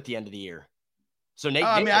IR too at the end of the year. So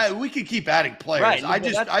Nate Davis, we could keep adding players. Right.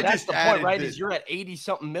 That's the point, right? Is you're at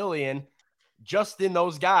 80-something million just in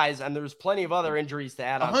those guys, and there's plenty of other injuries to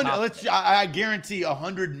add on. I guarantee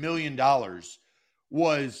 $100 million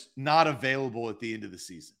was not available at the end of the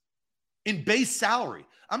season in base salary.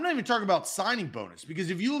 I'm not even talking about signing bonus,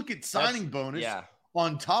 because if you look at signing bonus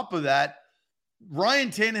on top of that, Ryan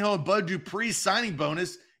Tannehill and Bud Dupree's signing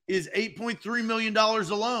bonus is $8.3 million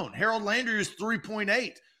alone. Harold Landry is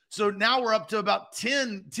 3.8. So now we're up to about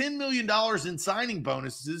 $10 million in signing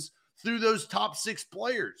bonuses through those top 6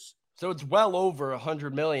 players. So it's well over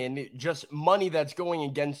 $100 million, just money that's going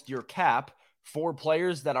against your cap for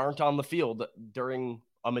players that aren't on the field during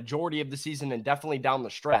a majority of the season and definitely down the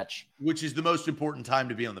stretch. Which is the most important time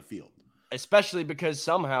to be on the field. Especially because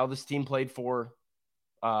somehow this team played for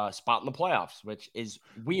spot in the playoffs, which is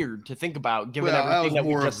weird to think about given everything that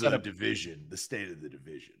we just said. The state of the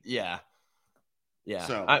division. Yeah. Yeah.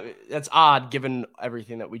 So that's odd given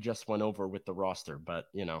everything that we just went over with the roster, but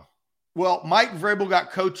Well, Mike Vrabel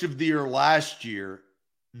got coach of the year last year.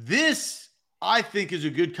 This, I think, is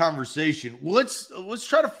a good conversation. Let's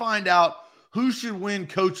try to find out who should win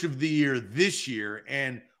coach of the year this year.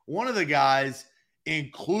 And one of the guys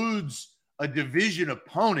includes a division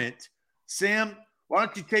opponent. Sam, why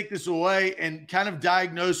don't you take this away and kind of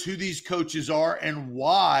diagnose who these coaches are and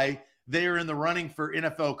why they are in the running for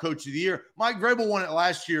NFL Coach of the Year? Mike Vrabel won it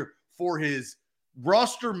last year for his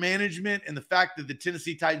roster management and the fact that the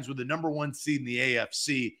Tennessee Titans were the number 1 seed in the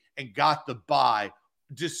AFC and got the bye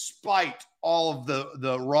despite all of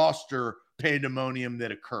the roster pandemonium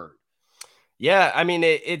that occurred. Yeah, I mean,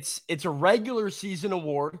 it's a regular season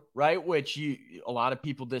award, right? Which a lot of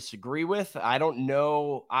people disagree with. I don't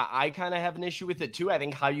know. I kind of have an issue with it too. I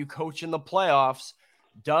think how you coach in the playoffs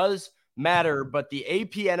does matter, but the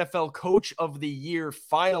AP NFL Coach of the Year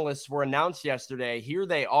finalists were announced yesterday. Here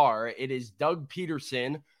they are. It is Doug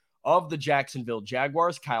Peterson of the Jacksonville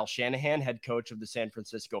Jaguars, Kyle Shanahan, head coach of the San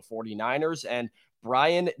Francisco 49ers, and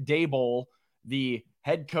Brian Daboll, the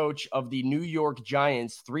head coach of the New York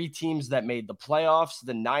Giants. 3 teams that made the playoffs.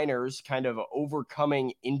 The Niners kind of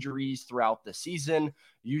overcoming injuries throughout the season,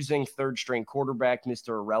 using third-string quarterback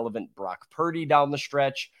Mr. Irrelevant Brock Purdy down the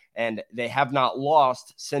stretch, and they have not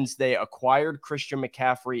lost since they acquired Christian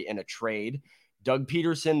McCaffrey in a trade. Doug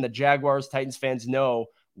Peterson, the Jaguars, Titans fans know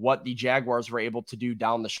what the Jaguars were able to do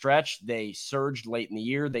down the stretch. They surged late in the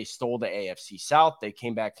year. They stole the AFC South. They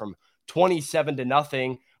came back from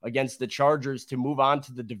 27-0 against the Chargers to move on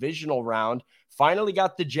to the divisional round. Finally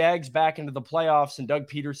got the Jags back into the playoffs, and Doug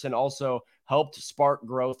Peterson also helped spark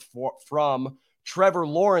growth from Trevor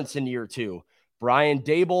Lawrence in year 2. Brian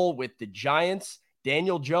Daboll with the Giants.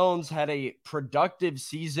 Daniel Jones had a productive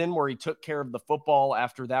season where he took care of the football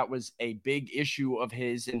after that was a big issue of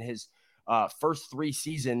his in his first 3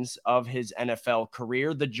 seasons of his NFL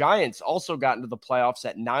career. The Giants also got into the playoffs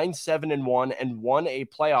at 9-7-1 and won a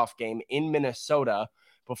playoff game in Minnesota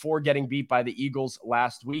before getting beat by the Eagles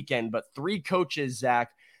last weekend. But 3 coaches,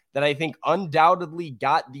 Zach, that I think undoubtedly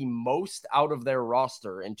got the most out of their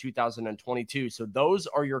roster in 2022. So those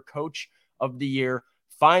are your Coach of the Year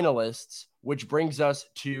finalists, which brings us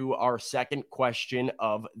to our second question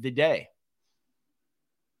of the day.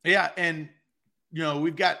 Yeah, and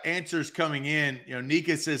we've got answers coming in.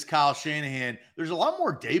 Nika says Kyle Shanahan. There's a lot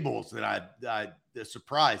more Dabols that I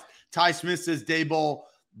surprised. Ty Smith says Daboll.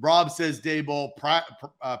 Rob says Daboll.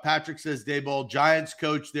 Patrick says Daboll. Giants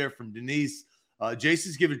coach there from Denise.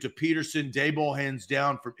 Jason's given it to Peterson. Daboll hands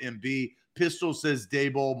down from MB. Pistol says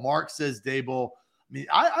Daboll. Mark says Daboll. I mean,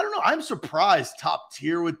 I don't know. I'm surprised top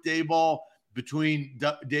tier with Daboll between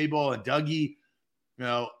Daboll and Dougie.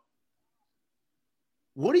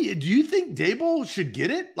 What do you think Daboll should get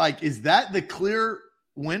it? Like, is that the clear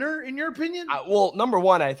winner in your opinion? Well, number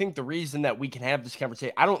one, I think the reason that we can have this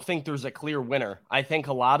conversation, I don't think there's a clear winner. I think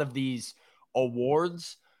a lot of these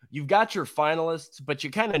awards, you've got your finalists, but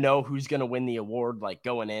you kind of know who's going to win the award, like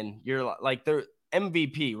going in. You're like, they're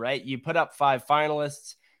MVP, right? You put up 5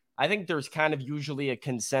 finalists. I think there's kind of usually a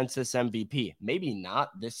consensus MVP. Maybe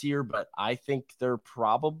not this year, but I think there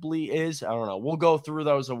probably is. I don't know. We'll go through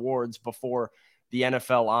those awards before the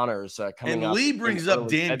NFL honors coming up. And Lee brings up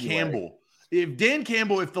Dan February. Campbell.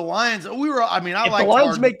 If the Lions, if the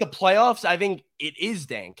Lions make the playoffs, I think it is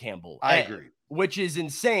Dan Campbell. I agree. Which is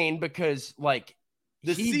insane because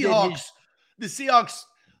the Seahawks,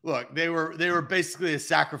 look, they were basically a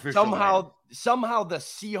sacrificial. Somehow the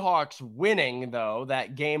Seahawks winning though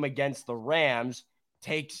that game against the Rams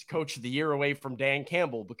takes Coach of the Year away from Dan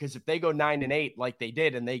Campbell, because if they go 9-8 like they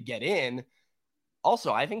did and they get in,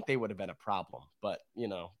 also I think they would have been a problem. But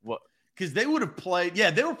what? Because they would have played,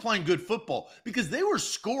 they were playing good football because they were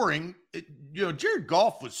scoring. Jared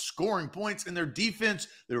Goff was scoring points in their defense.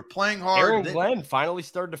 They were playing hard. Aaron Glenn finally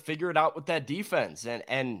started to figure it out with that defense.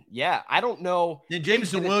 And I don't know. And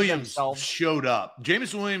Jameson Williams showed up.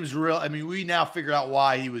 Jameson Williams, we now figure out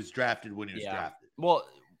why he was drafted when he was drafted. Well,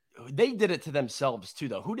 they did it to themselves too,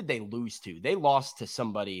 though. Who did they lose to? They lost to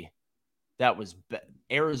somebody that was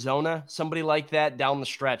Arizona, somebody like that down the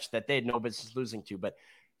stretch that they had no business losing to. But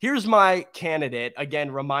here's my candidate.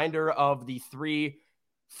 Again, reminder of the 3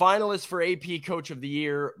 finalists for AP Coach of the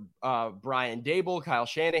Year, Brian Daboll, Kyle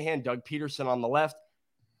Shanahan, Doug Peterson on the left.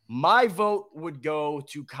 My vote would go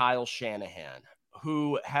to Kyle Shanahan,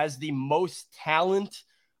 who has the most talent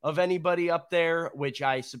of anybody up there, which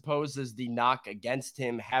I suppose is the knock against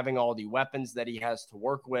him, having all the weapons that he has to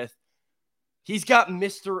work with. He's got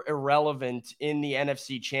Mr. Irrelevant in the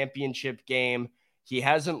NFC Championship game. He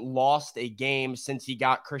hasn't lost a game since he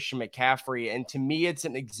got Christian McCaffrey. And to me, it's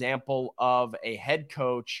an example of a head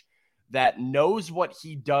coach that knows what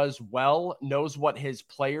he does well, knows what his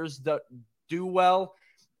players do well,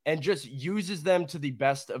 and just uses them to the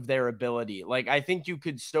best of their ability. Like, I think you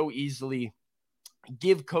could so easily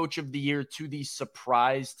give Coach of the Year to the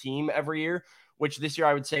surprise team every year, which this year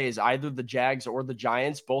I would say is either the Jags or the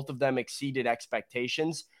Giants. Both of them exceeded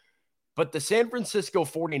expectations. But the San Francisco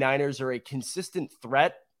 49ers are a consistent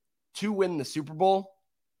threat to win the Super Bowl.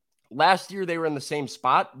 Last year, they were in the same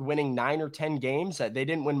spot, winning 9 or 10 games. They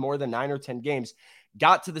didn't win more than 9 or 10 games.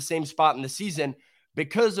 Got to the same spot in the season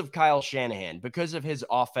because of Kyle Shanahan, because of his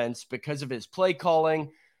offense, because of his play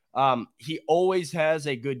calling. He always has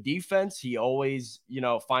a good defense. He always,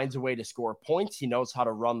 finds a way to score points. He knows how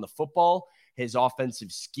to run the football. His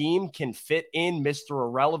offensive scheme can fit in Mr.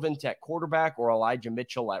 Irrelevant at quarterback or Elijah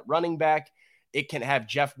Mitchell at running back. It can have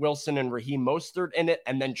Jeff Wilson and Raheem Mostert in it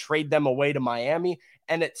and then trade them away to Miami.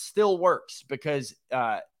 And it still works because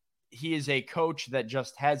he is a coach that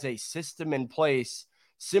just has a system in place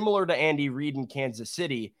similar to Andy Reid in Kansas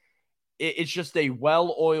City. It's just a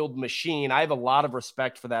well-oiled machine. I have a lot of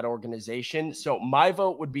respect for that organization. So my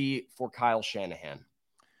vote would be for Kyle Shanahan.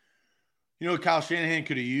 You know what Kyle Shanahan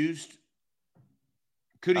could have used?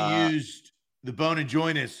 Could have used the Bone and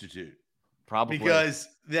Joint Institute. Probably. Because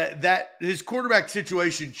that his quarterback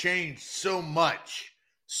situation changed so much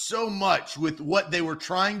with what they were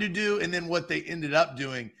trying to do and then what they ended up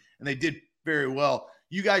doing. And they did very well.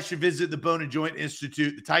 You guys should visit the Bone and Joint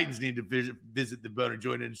Institute. The Titans need to visit the Bone and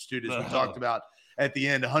Joint Institute, as we talked about at the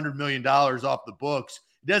end, $100 million off the books.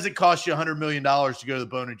 It doesn't cost you $100 million to go to the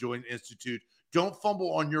Bone and Joint Institute. Don't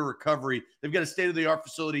fumble on your recovery. They've got a state-of-the-art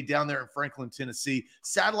facility down there in Franklin, Tennessee,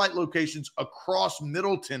 satellite locations across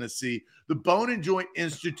Middle Tennessee. The Bone and Joint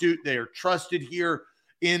Institute, they are trusted here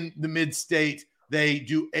in the mid-state. They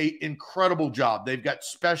do an incredible job. They've got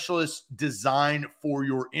specialists designed for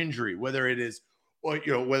your injury, whether it's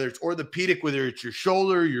orthopedic, whether it's your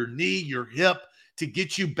shoulder, your knee, your hip, to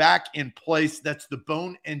get you back in place. That's the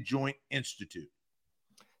Bone and Joint Institute.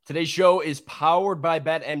 Today's show is powered by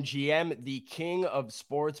BetMGM, the king of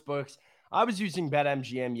sportsbooks. I was using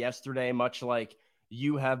BetMGM yesterday, much like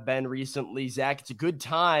you have been recently, Zach. It's a good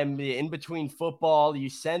time in between football. You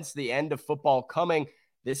sense the end of football coming.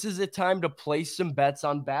 This is a time to place some bets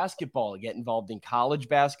on basketball, get involved in college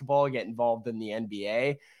basketball, get involved in the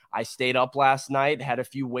NBA. I stayed up last night, had a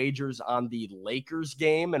few wagers on the Lakers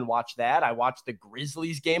game and watched that. I watched the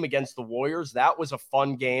Grizzlies game against the Warriors. That was a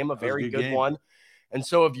fun game, a very good one. And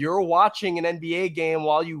so if you're watching an NBA game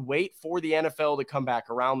while you wait for the NFL to come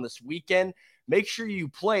back around this weekend, make sure you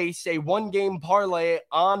place a one-game parlay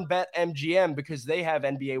on BetMGM because they have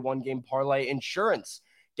NBA one-game parlay insurance.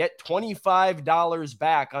 Get $25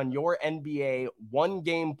 back on your NBA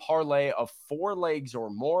one-game parlay of 4 legs or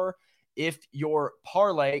more if your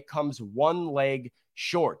parlay comes 1 leg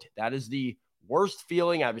short. That is the worst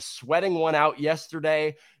feeling. I was sweating one out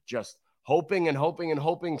yesterday, just hoping and hoping and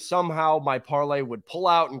hoping somehow my parlay would pull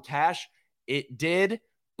out and cash. It did,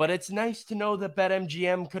 but it's nice to know that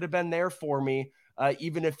BetMGM could have been there for me,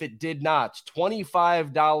 even if it did not.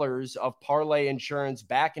 $25 of parlay insurance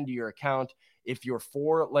back into your account if your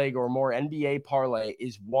 4-leg or more NBA parlay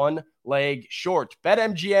is 1 leg short.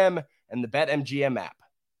 BetMGM and the BetMGM app.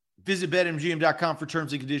 Visit BetMGM.com for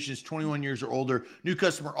terms and conditions. 21 years or older. New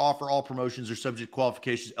customer offer. All promotions are subject to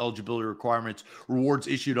qualifications, eligibility requirements. Rewards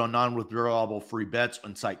issued on non-withdrawable free bets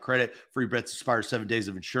on site credit. Free bets expire 7 days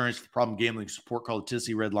of insurance. For problem gambling support, call the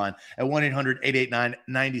Tennessee Red Line at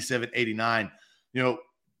 1-800-889-9789. You know,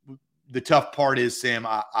 the tough part is, Sam,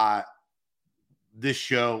 this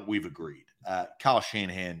show, we've agreed. Kyle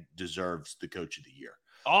Shanahan deserves the coach of the year.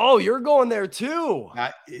 Oh, you're going there too.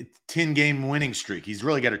 10-game winning streak. He's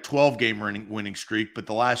really got a 12-game winning streak, but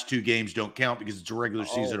the last 2 games don't count because it's a regular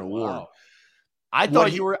season award. Wow. I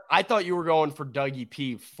thought you were going for Dougie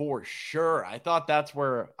P for sure. I thought that's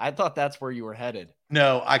where you were headed.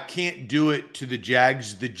 No, I can't do it to the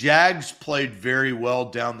Jags. The Jags played very well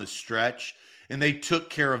down the stretch and they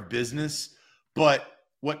took care of business. But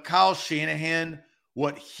what Kyle Shanahan,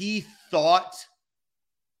 what he thought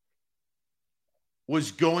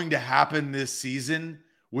was going to happen this season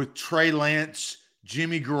with Trey Lance,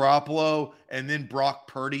 Jimmy Garoppolo, and then Brock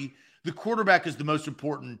Purdy. The quarterback is the most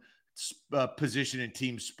important position in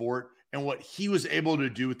team sport. And what he was able to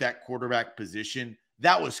do with that quarterback position,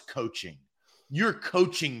 that was coaching. You're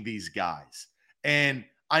coaching these guys. And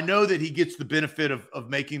I know that he gets the benefit of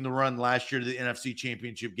making the run last year to the NFC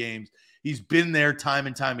Championship games. He's been there time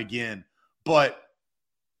and time again. But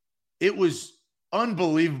it was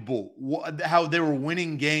unbelievable how they were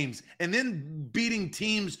winning games and then beating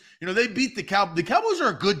teams. You know, they beat the Cowboys. The Cowboys are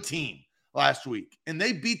a good team last week, and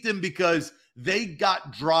they beat them because they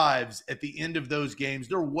got drives at the end of those games.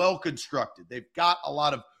 They're well constructed. They've got a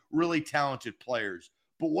lot of really talented players.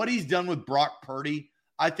 But what he's done with Brock Purdy,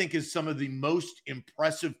 I think, is some of the most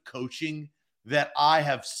impressive coaching that I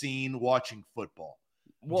have seen watching football.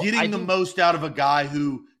 Well, getting the most out of a guy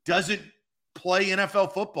who doesn't play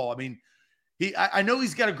NFL football. I mean, I know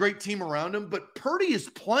he's got a great team around him, but Purdy is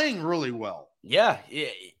playing really well. Yeah,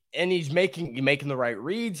 and he's making the right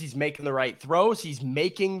reads. He's making the right throws. He's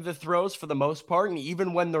making the throws for the most part, and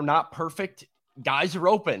even when they're not perfect, guys are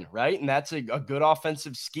open, right? And that's a good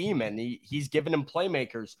offensive scheme, and he's giving them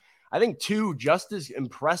playmakers. I think, too, just as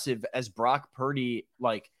impressive as Brock Purdy,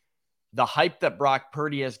 like the hype that Brock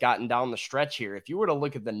Purdy has gotten down the stretch here, if you were to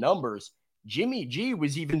look at the numbers, Jimmy G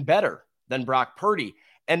was even better than Brock Purdy.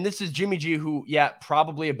 And this is Jimmy G, who,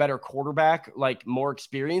 probably a better quarterback, like more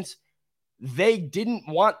experience. They didn't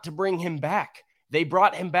want to bring him back. They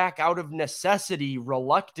brought him back out of necessity,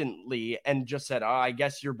 reluctantly, and just said, I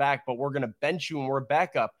guess you're back, but we're going to bench you and we're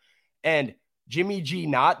back up. And Jimmy G,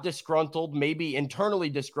 not disgruntled, maybe internally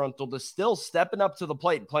disgruntled, is still stepping up to the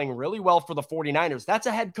plate, playing really well for the 49ers. That's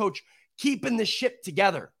a head coach keeping the ship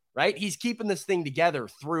together, right? He's keeping this thing together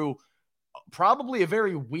through probably a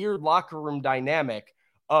very weird locker room dynamic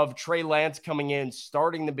of Trey Lance coming in,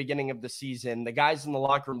 starting the beginning of the season, the guys in the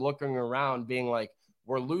locker room looking around being like,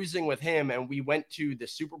 we're losing with him, and we went to the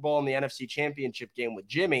Super Bowl and the NFC Championship game with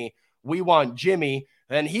Jimmy. We want Jimmy.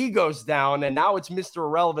 Then he goes down, and now it's Mr.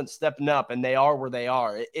 Irrelevant stepping up, and they are where they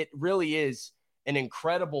are. It really is an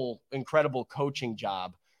incredible, incredible coaching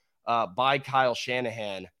job by Kyle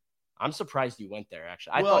Shanahan. I'm surprised you went there,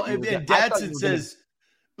 actually. Dadson says,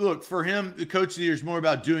 look, for him, the coach of the year is more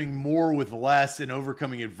about doing more with less and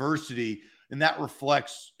overcoming adversity. And that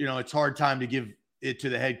reflects, it's hard time to give it to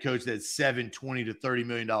the head coach that's 7, 20 to $30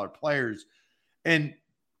 million players. And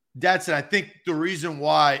that's it. I think the reason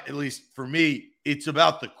why, at least for me, it's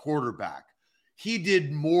about the quarterback. He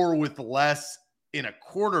did more with less in a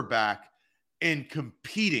quarterback and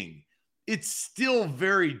competing. It's still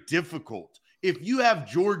very difficult. If you have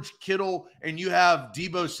George Kittle and you have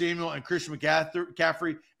Deebo Samuel and Christian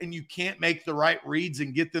McCaffrey and you can't make the right reads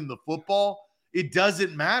and get them the football, it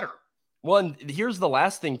doesn't matter. Well, and here's the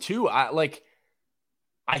last thing too.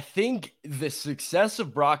 I think the success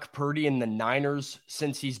of Brock Purdy in the Niners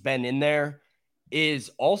since he's been in there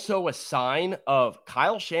is also a sign of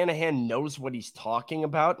Kyle Shanahan knows what he's talking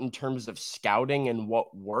about in terms of scouting and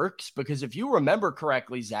what works. Because if you remember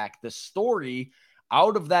correctly, Zach, the story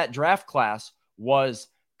out of that draft class was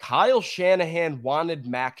Kyle Shanahan wanted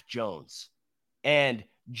Mac Jones and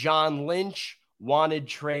John Lynch wanted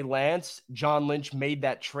Trey Lance. John Lynch made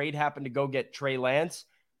that trade happen to go get Trey Lance.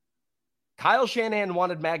 Kyle Shanahan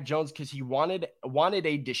wanted Mac Jones because he wanted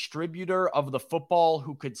a distributor of the football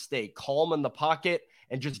who could stay calm in the pocket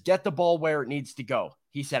and just get the ball where it needs to go.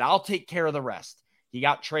 He said, I'll take care of the rest. He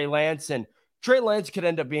got Trey Lance, and Trey Lance could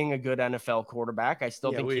end up being a good NFL quarterback. I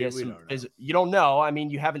still think he has some. You don't know. I mean,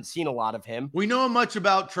 you haven't seen a lot of him. We know as much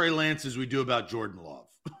about Trey Lance as we do about Jordan Love.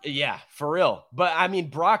 Yeah, for real. But I mean,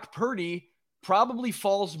 Brock Purdy probably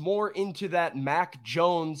falls more into that Mac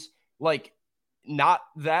Jones, like, not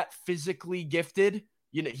that physically gifted.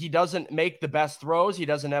 You know, he doesn't make the best throws. He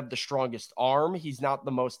doesn't have the strongest arm. He's not the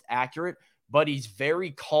most accurate, but he's very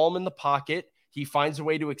calm in the pocket. He finds a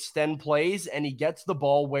way to extend plays and he gets the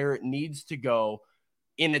ball where it needs to go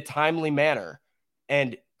in a timely manner.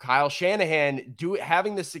 And Kyle Shanahan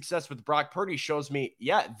having this success with Brock Purdy shows me,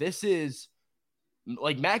 yeah, this is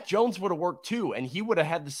like Mac Jones would have worked too. And he would have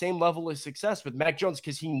had the same level of success with Mac Jones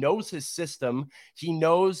because he knows his system. He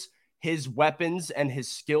knows his weapons and his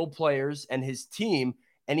skill players and his team,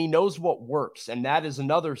 and he knows what works. And that is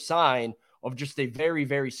another sign of just a very,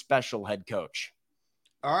 very special head coach.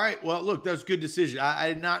 All right. Well, look, that was a good decision. I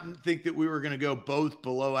did not think that we were going to go both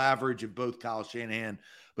below average and both Kyle Shanahan,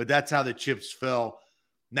 but that's how the chips fell.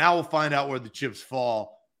 Now we'll find out where the chips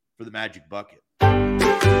fall for the Magic Bucket.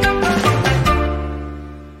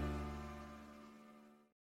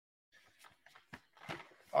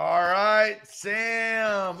 All right,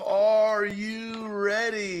 Sam, are you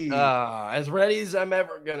ready? As ready as I'm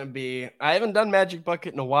ever going to be. I haven't done Magic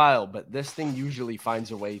Bucket in a while, but this thing usually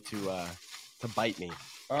finds a way to bite me.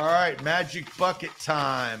 All right, Magic Bucket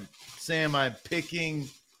time. Sam, I'm picking. Do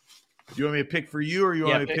you want me to pick for you or you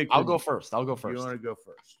want me to pick for I'll go first. I'll go first. You want to go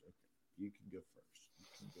first? Okay. You can go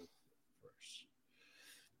first.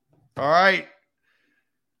 All right.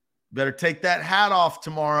 Better take that hat off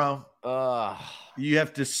tomorrow. You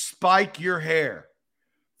have to spike your hair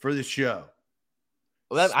for the show.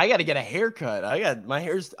 Well, I got to get a haircut.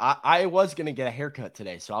 I was going to get a haircut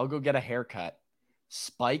today, so I'll go get a haircut.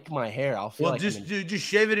 Spike my hair. I'll feel just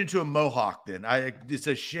shave it into a mohawk then. It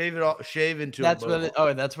says shave into that's a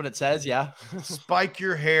mohawk. That's what it says, yeah. Spike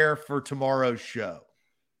your hair for tomorrow's show.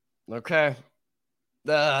 Okay.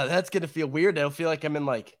 That's going to feel weird. It'll feel like I'm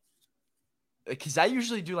in because I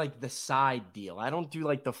usually do the side deal. I don't do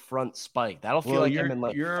the front spike. That'll feel like I'm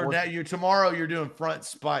in tomorrow you're doing front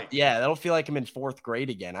spike. Yeah, that'll feel like I'm in 4th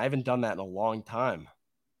grade again. I haven't done that in a long time.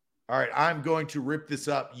 All right, I'm going to rip this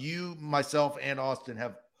up. You, myself, and Austin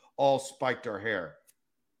have all spiked our hair.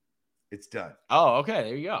 It's done. Oh, okay.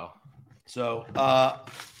 There you go. So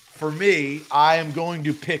for me, I am going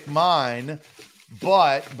to pick mine.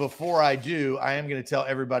 But before I do, I am going to tell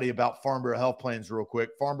everybody about Farm Bureau Health Plans real quick.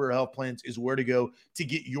 Farm Bureau Health Plans is where to go to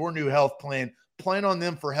get your new health plan. Plan on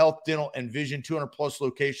them for health, dental, and vision, 200-plus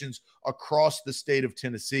locations across the state of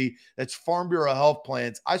Tennessee. That's Farm Bureau Health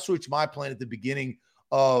Plans. I switched my plan at the beginning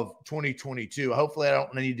of 2022. Hopefully, I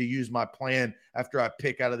don't need to use my plan after I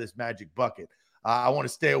pick out of this Magic Bucket. I want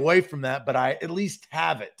to stay away from that, but I at least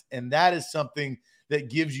have it. And that is something that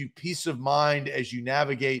gives you peace of mind as you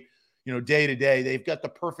navigate day to day. They've got the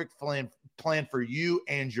perfect plan for you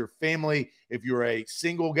and your family. If you're a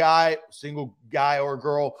single guy or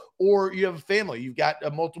girl, or you have a family, you've got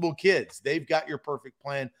multiple kids, they've got your perfect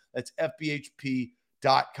plan. That's fbhp.com/A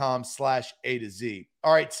to Z.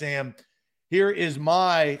 All right, Sam, here is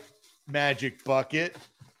my Magic Bucket.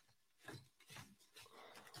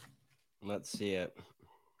 Let's see it.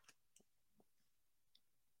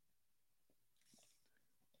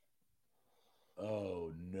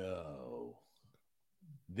 Oh, no.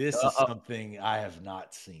 This is something I have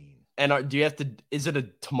not seen. And do you have to – is it a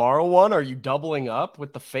tomorrow one? Are you doubling up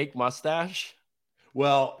with the fake mustache?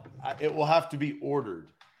 Well, it will have to be ordered.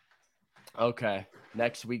 Okay.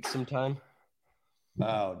 Next week sometime?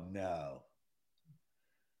 Oh, no.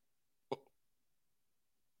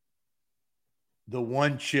 The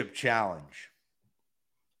one chip challenge.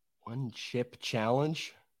 One chip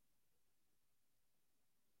challenge?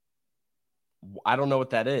 I don't know what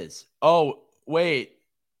that is. Oh, wait.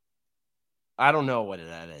 I don't know what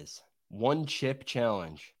that is. One chip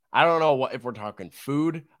challenge. I don't know if we're talking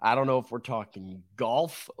food. I don't know if we're talking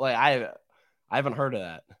golf. Like I haven't heard of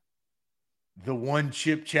that. The one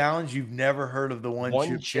chip challenge? You've never heard of the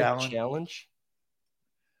one chip challenge?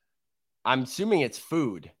 I'm assuming it's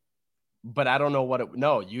food, but I don't know what it.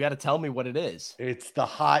 No, you got to tell me what it is. It's the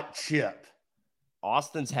hot chip.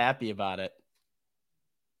 Austin's happy about it.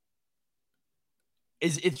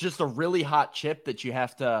 It's just a really hot chip that you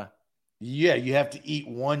have to. Yeah, you have to eat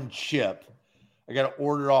one chip. I got to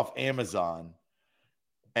order it off Amazon.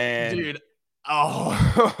 And dude,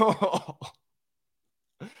 oh,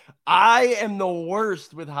 I am the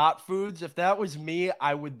worst with hot foods. If that was me,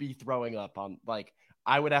 I would be throwing up on, like,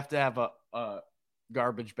 I would have to have a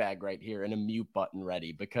garbage bag right here and a mute button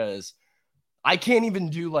ready, because I can't even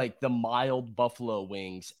do like the mild buffalo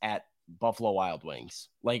wings at Buffalo Wild Wings.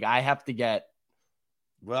 Like, I have to get.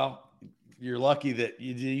 Well, you're lucky that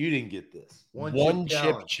you didn't get this. One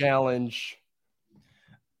chip challenge.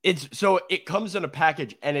 It comes in a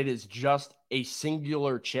package and it is just a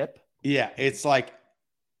singular chip. Yeah, it's like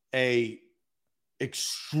a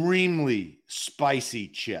extremely spicy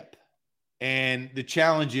chip. And the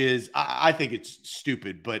challenge is, I think it's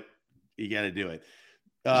stupid, but you got to do it.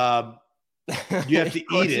 You have to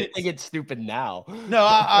eat it. I think it's stupid now. No,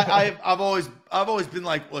 I've always been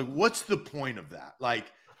like, what's the point of that?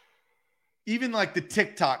 Like, even like the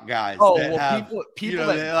TikTok guys that have people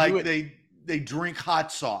that they drink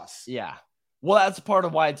hot sauce. Yeah. Well, that's part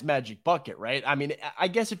of why it's Magic Bucket, right? I mean, I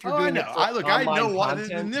guess if you're doing it for I know why.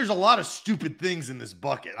 content, There's a lot of stupid things in this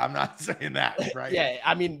bucket. I'm not saying that, right? Yeah,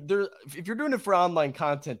 I mean, if you're doing it for online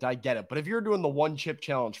content, I get it. But if you're doing the one chip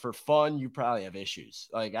challenge for fun, you probably have issues.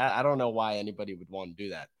 Like, I don't know why anybody would want to do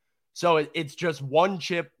that. So it's just one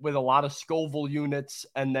chip with a lot of Scoville units,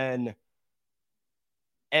 and then.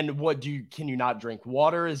 And can you not drink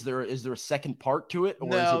water? Is there a second part to it? Or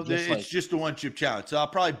No, is it it's just a one chip challenge. So I'll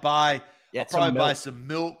probably buy some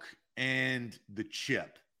milk and the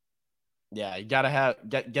chip. Yeah, you gotta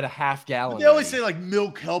get a half gallon. But they always say like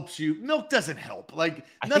milk helps you. Milk doesn't help. Like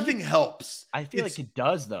nothing helps. I feel like it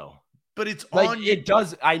does though. But it's like on. It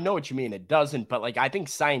does. I know what you mean. It doesn't, but like I think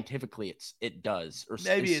scientifically it does. Or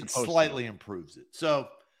maybe it slightly improves it. So,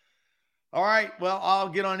 all right. Well, I'll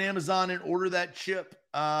get on Amazon and order that chip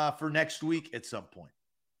for next week at some point.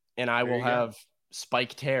 And I will have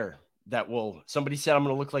spiked hair that will. Somebody said I'm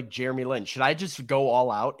going to look like Jeremy Lin. Should I just go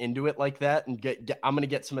all out into it like that and I'm going to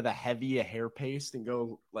get some of the heavy hair paste and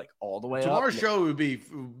go like all the way up? Tomorrow's show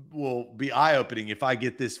will be eye opening if I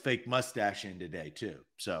get this fake mustache in today too.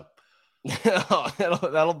 So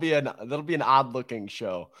that'll be an odd looking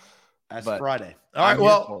show. That's Friday. All right.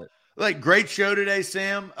 Well, like, great show today,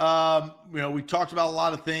 Sam. We talked about a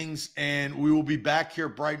lot of things, and we will be back here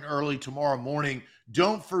bright and early tomorrow morning.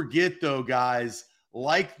 Don't forget, though, guys,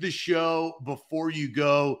 like the show before you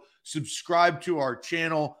go. Subscribe to our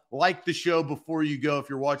channel. Like the show before you go if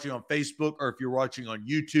you're watching on Facebook or if you're watching on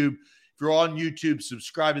YouTube. If you're on YouTube,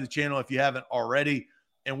 subscribe to the channel if you haven't already.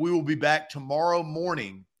 And we will be back tomorrow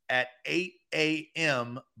morning at 8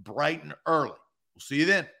 a.m. bright and early. We'll see you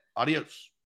then. Adios.